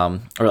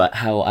 or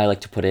how I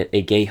like to put it,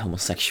 a gay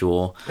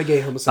homosexual,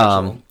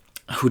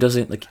 who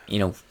doesn't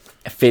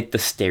fit the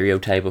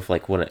stereotype of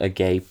like what a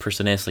gay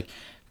person is,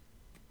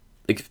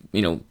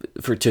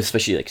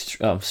 especially like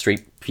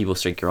straight people,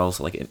 straight girls,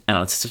 like I don't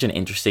know, it's such an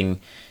interesting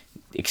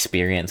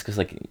experience because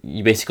like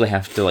you basically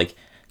have to like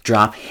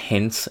drop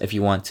hints if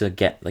you want to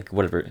get like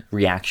whatever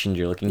reaction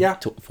you're looking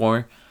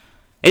for.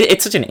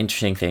 It's such an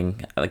interesting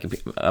thing, like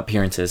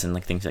appearances and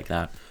like things like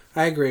that.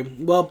 I agree.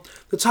 Well,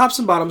 the tops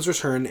and bottoms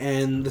return,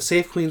 and the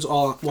safe queens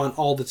all want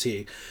all the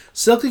tea.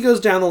 Silky goes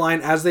down the line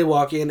as they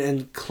walk in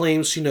and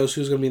claims she knows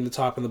who's going to be in the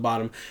top and the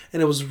bottom,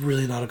 and it was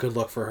really not a good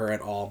look for her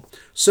at all.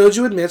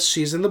 Soju admits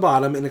she's in the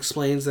bottom and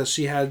explains that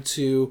she had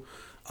to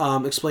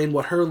explain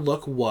what her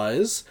look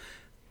was,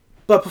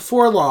 but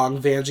before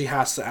long, Vanjie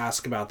has to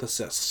ask about the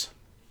cyst.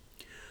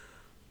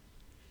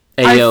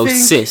 Ayo,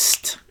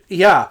 cyst.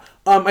 Yeah.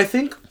 I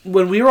think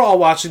when we were all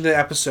watching the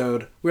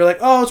episode, we were like,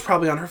 oh, it's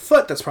probably on her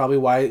foot. That's probably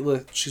why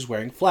she's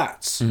wearing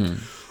flats. Mm-hmm.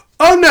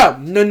 Oh, no.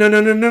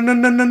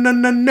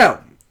 No.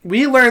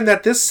 We learned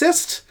that this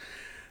cyst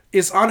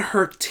is on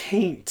her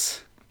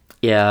taint.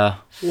 Yeah.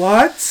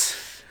 What?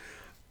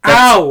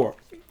 Ow.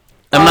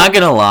 I'm not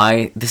going to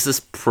lie. This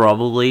is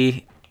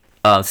probably,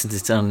 since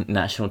it's on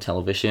national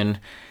television,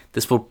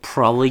 this will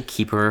probably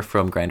keep her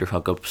from Grindr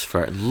hookups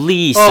for at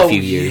least a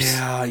few years.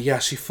 Yeah,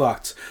 she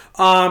fucked.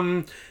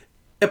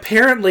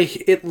 Apparently,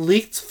 it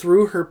leaked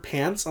through her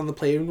pants on the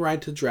plane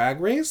ride to Drag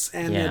Race,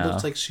 and it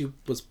looked like she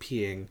was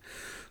peeing.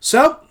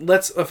 So,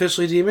 let's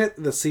officially deem it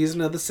the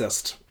season of the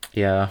cyst.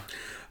 Yeah.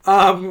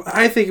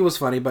 I think it was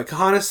funny, but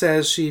Kahanna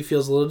says she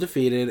feels a little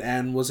defeated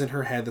and was in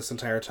her head this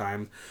entire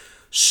time.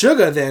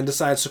 Suga then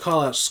decides to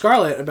call out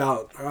Scarlett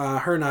about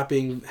her not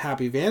being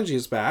happy Vanjie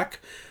is back.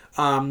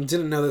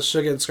 Didn't know that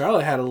Suga and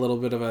Scarlett had a little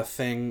bit of a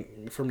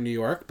thing from New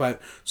York,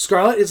 but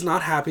Scarlett is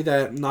not happy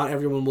that not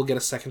everyone will get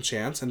a second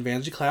chance, and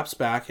Vanjie claps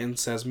back and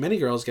says many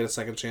girls get a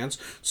second chance,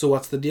 so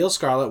what's the deal,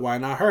 Scarlett? Why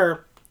not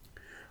her?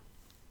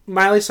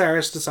 Miley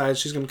Cyrus decides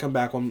she's going to come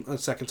back a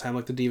second time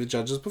like the diva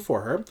judges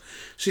before her.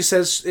 She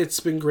says it's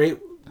been great.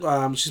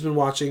 She's been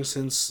watching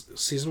since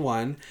season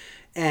 1,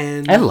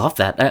 and I love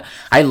that.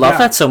 I love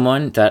that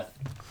someone that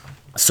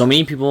so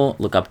many people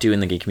look up to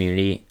in the gay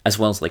community, as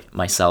well as like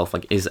myself,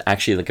 like is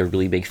actually like a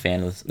really big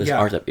fan of this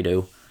art that we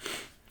do.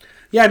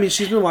 Yeah, I mean,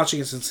 she's been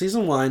watching it since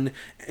season 1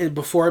 and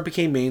before it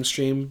became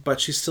mainstream, but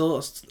she's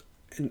still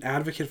an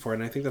advocate for it,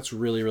 and I think that's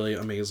really, really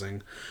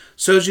amazing.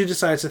 Soju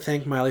decides to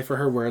thank Miley for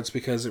her words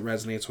because it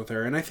resonates with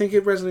her, and I think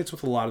it resonates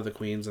with a lot of the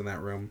queens in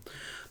that room.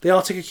 They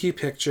all take a cute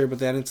picture, but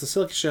then it's a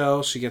Silky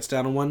show. She gets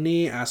down on one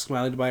knee, asks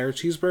Miley to buy her a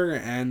cheeseburger,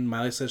 and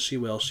Miley says she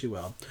will.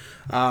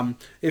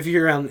 If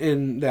you're around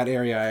in that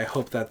area, I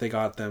hope that they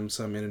got them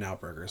some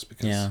In-N-Out burgers,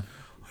 because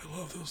I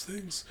love those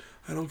things.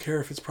 I don't care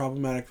if it's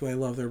problematic, but I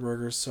love their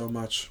burgers so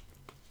much.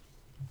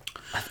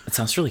 It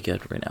sounds really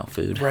good right now,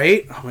 food.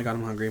 Right? Oh my god,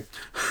 I'm hungry.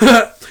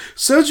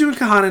 Soju and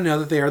Kahanna know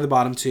that they are the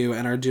bottom two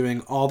and are doing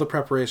all the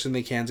preparation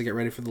they can to get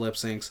ready for the lip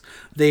syncs.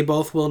 They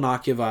both will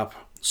not give up.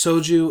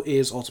 Soju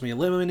is ultimately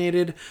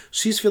eliminated.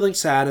 She's feeling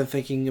sad and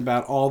thinking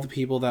about all the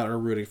people that are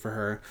rooting for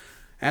her.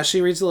 As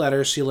she reads the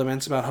letter, she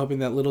laments about hoping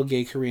that little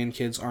gay Korean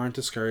kids aren't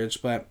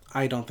discouraged, but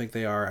I don't think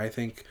they are. I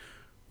think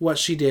what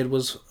she did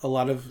was a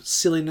lot of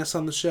silliness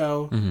on the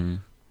show,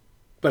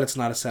 but it's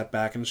not a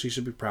setback, and she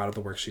should be proud of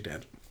the work she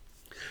did.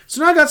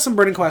 So now I got some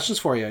burning questions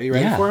for you. Are you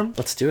ready for them?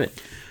 Let's do it.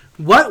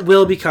 What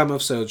will become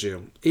of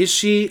Soju? Is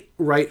she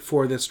right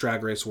for this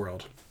Drag Race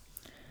world?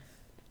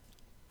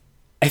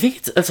 I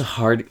think that's a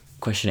hard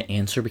question to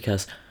answer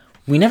because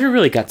we never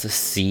really got to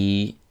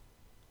see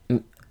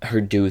her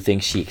do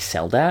things she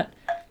excelled at.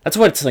 That's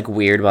what's like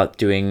weird about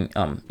doing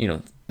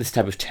this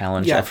type of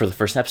challenge for the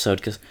first episode,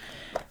 because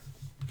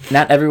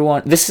not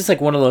everyone, this is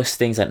like one of those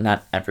things that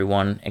not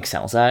everyone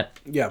excels at.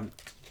 Yeah.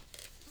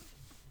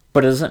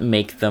 But it doesn't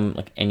make them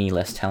like any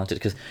less talented,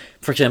 because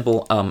for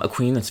example, a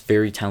queen that's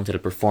very talented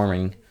at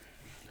performing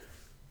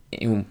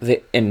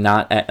and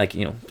not at like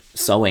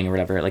sewing or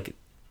whatever, like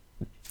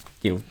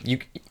you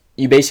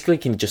basically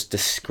can just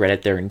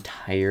discredit their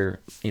entire,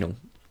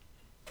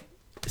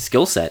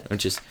 skill set,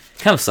 which is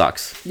kind of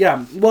sucks.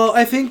 Yeah, well,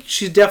 I think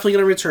she's definitely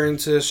going to return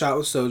to Shot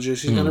with Soju.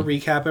 She's going to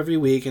recap every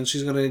week, and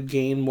she's going to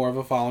gain more of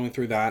a following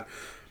through that.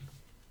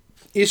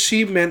 Is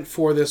she meant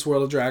for this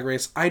World of Drag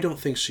Race? I don't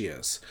think she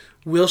is.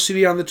 Will she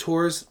be on the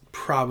tours?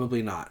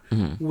 Probably not.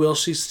 Will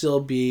she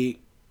still be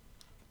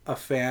a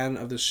fan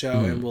of the show,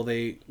 and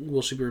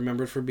will she be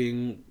remembered for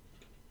being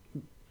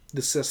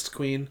the cyst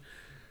queen?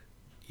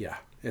 Yeah.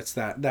 It's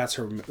that's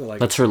her legacy.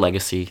 That's her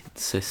legacy,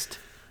 cyst.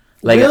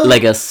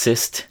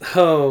 Legacyst.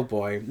 Oh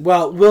boy.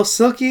 Well, will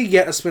Silky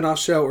get a spin-off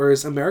show, or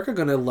is America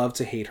gonna love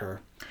to hate her?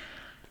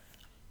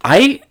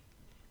 I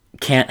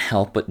can't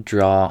help but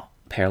draw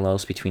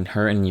parallels between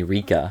her and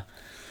Eureka.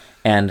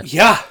 And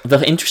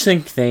the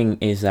interesting thing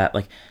is that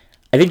like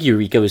I think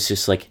Eureka was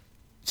just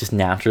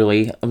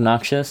naturally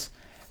obnoxious.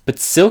 But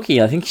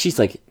Silky, I think she's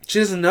like, she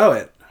doesn't know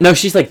it. No,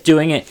 she's like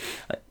doing it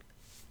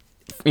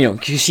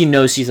because she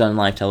knows she's on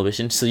live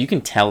television, so you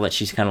can tell that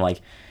she's kind of like,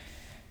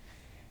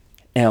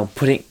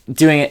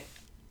 doing it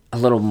a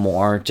little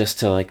more just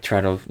to like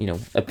try to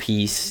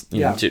appease,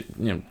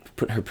 to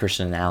put her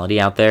personality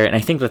out there, and I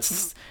think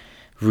that's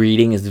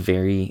reading is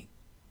very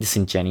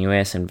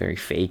disingenuous and very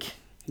fake.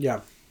 Yeah,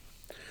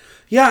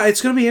 Yeah,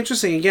 it's going to be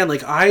interesting. Again,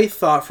 like, I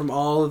thought from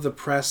all of the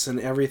press and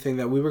everything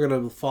that we were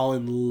going to fall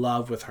in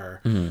love with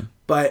her. Mm-hmm.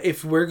 But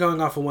if we're going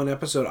off of one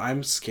episode,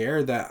 I'm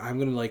scared that I'm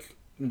going to, like,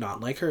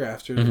 not like her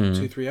after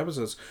 2-3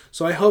 episodes.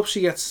 So I hope she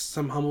gets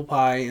some humble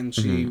pie and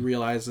she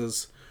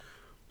realizes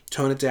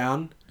tone it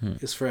down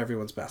is for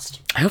everyone's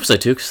best. I hope so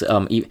too, because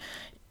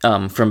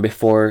from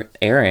before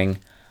airing,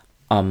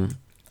 I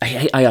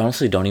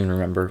honestly don't even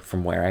remember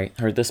from where I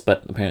heard this,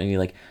 but apparently,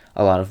 like,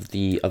 a lot of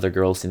the other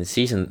girls in the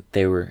season,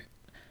 they were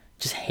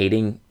just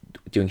hating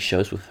doing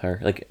shows with her,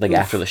 like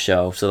after the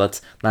show. So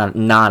that's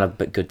not a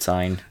good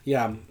sign.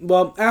 Yeah.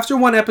 Well, after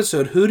one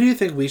episode, who do you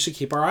think we should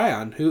keep our eye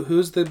on?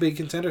 Who's the big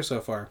contender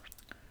so far?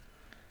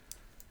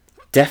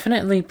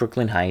 Definitely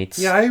Brooklyn Heights.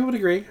 Yeah, I would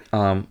agree.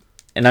 And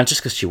not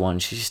just because she won.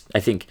 I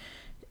think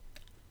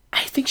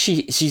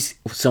she's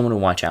someone to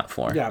watch out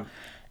for. Yeah.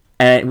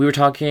 And we were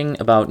talking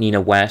about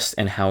Nina West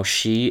and how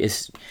she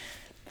is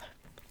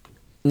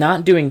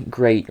not doing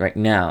great right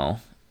now,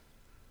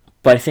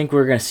 but I think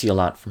we're going to see a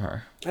lot from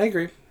her. I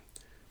agree.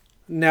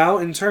 Now,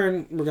 in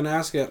turn, we're going to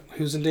ask it,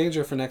 who's in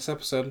danger for next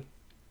episode?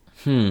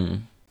 Yeah,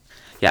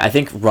 I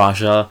think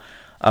Raja,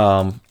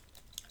 I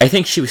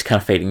think she was kind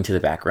of fading to the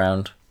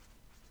background.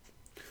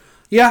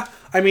 Yeah,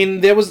 I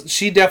mean,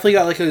 she definitely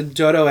got like a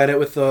dodo edit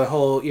with the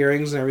whole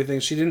earrings and everything.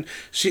 She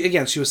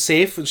was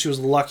safe and she was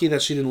lucky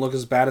that she didn't look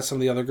as bad as some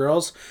of the other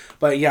girls.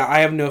 But yeah, I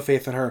have no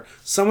faith in her.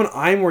 Someone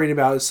I'm worried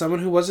about is someone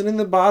who wasn't in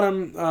the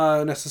bottom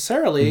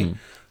necessarily,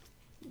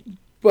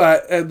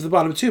 but at the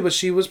bottom 2, but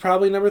she was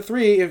probably number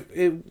 3.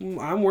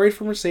 I'm worried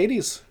for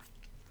Mercedes.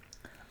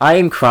 I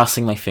am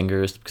crossing my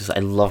fingers because I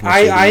love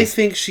Mercedes. I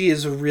think she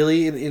is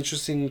really an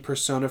interesting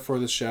persona for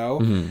the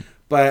show,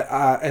 but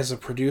as a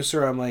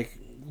producer, I'm like,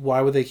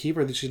 why would they keep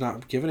her that she's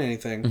not given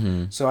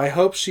anything? So I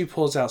hope she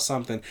pulls out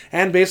something.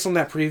 And based on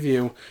that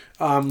preview,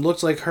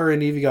 looks like her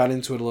and Evie got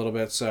into it a little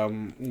bit, so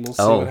we'll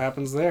see what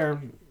happens there.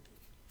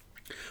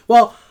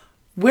 Well,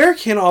 where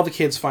can all the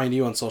kids find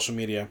you on social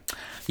media?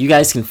 You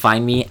guys can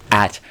find me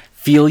at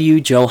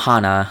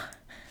FeelYouJohanna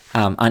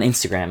on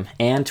Instagram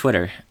and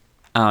Twitter.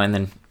 And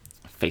then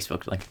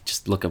Facebook. Like,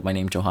 just look up my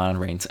name, Johanna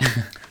Reigns.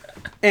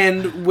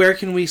 And where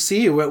can we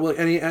see you?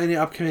 Any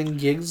upcoming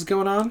gigs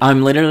going on?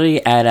 I'm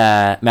literally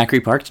at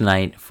Macri Park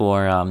tonight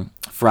for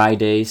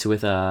Fridays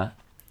with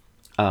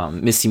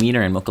Misty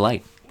Meter and Mocha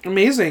Light.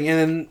 Amazing. And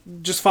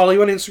then just follow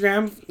you on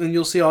Instagram and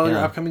you'll see all your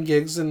upcoming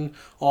gigs and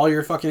all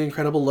your fucking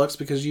incredible looks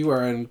because you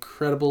are an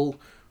incredible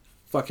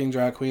fucking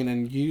drag queen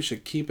and you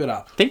should keep it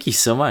up. Thank you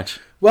so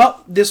much.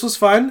 Well, this was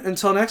fun.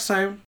 Until next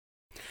time.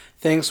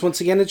 Thanks once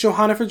again to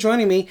Johanna for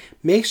joining me.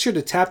 Make sure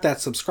to tap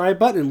that subscribe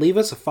button and leave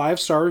us a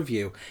 5-star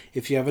review.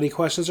 If you have any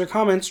questions or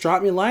comments,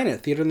 drop me a line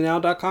at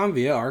theaterthenow.com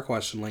via our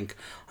question link.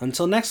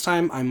 Until next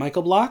time, I'm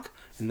Michael Block,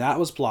 and that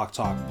was Block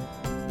Talk.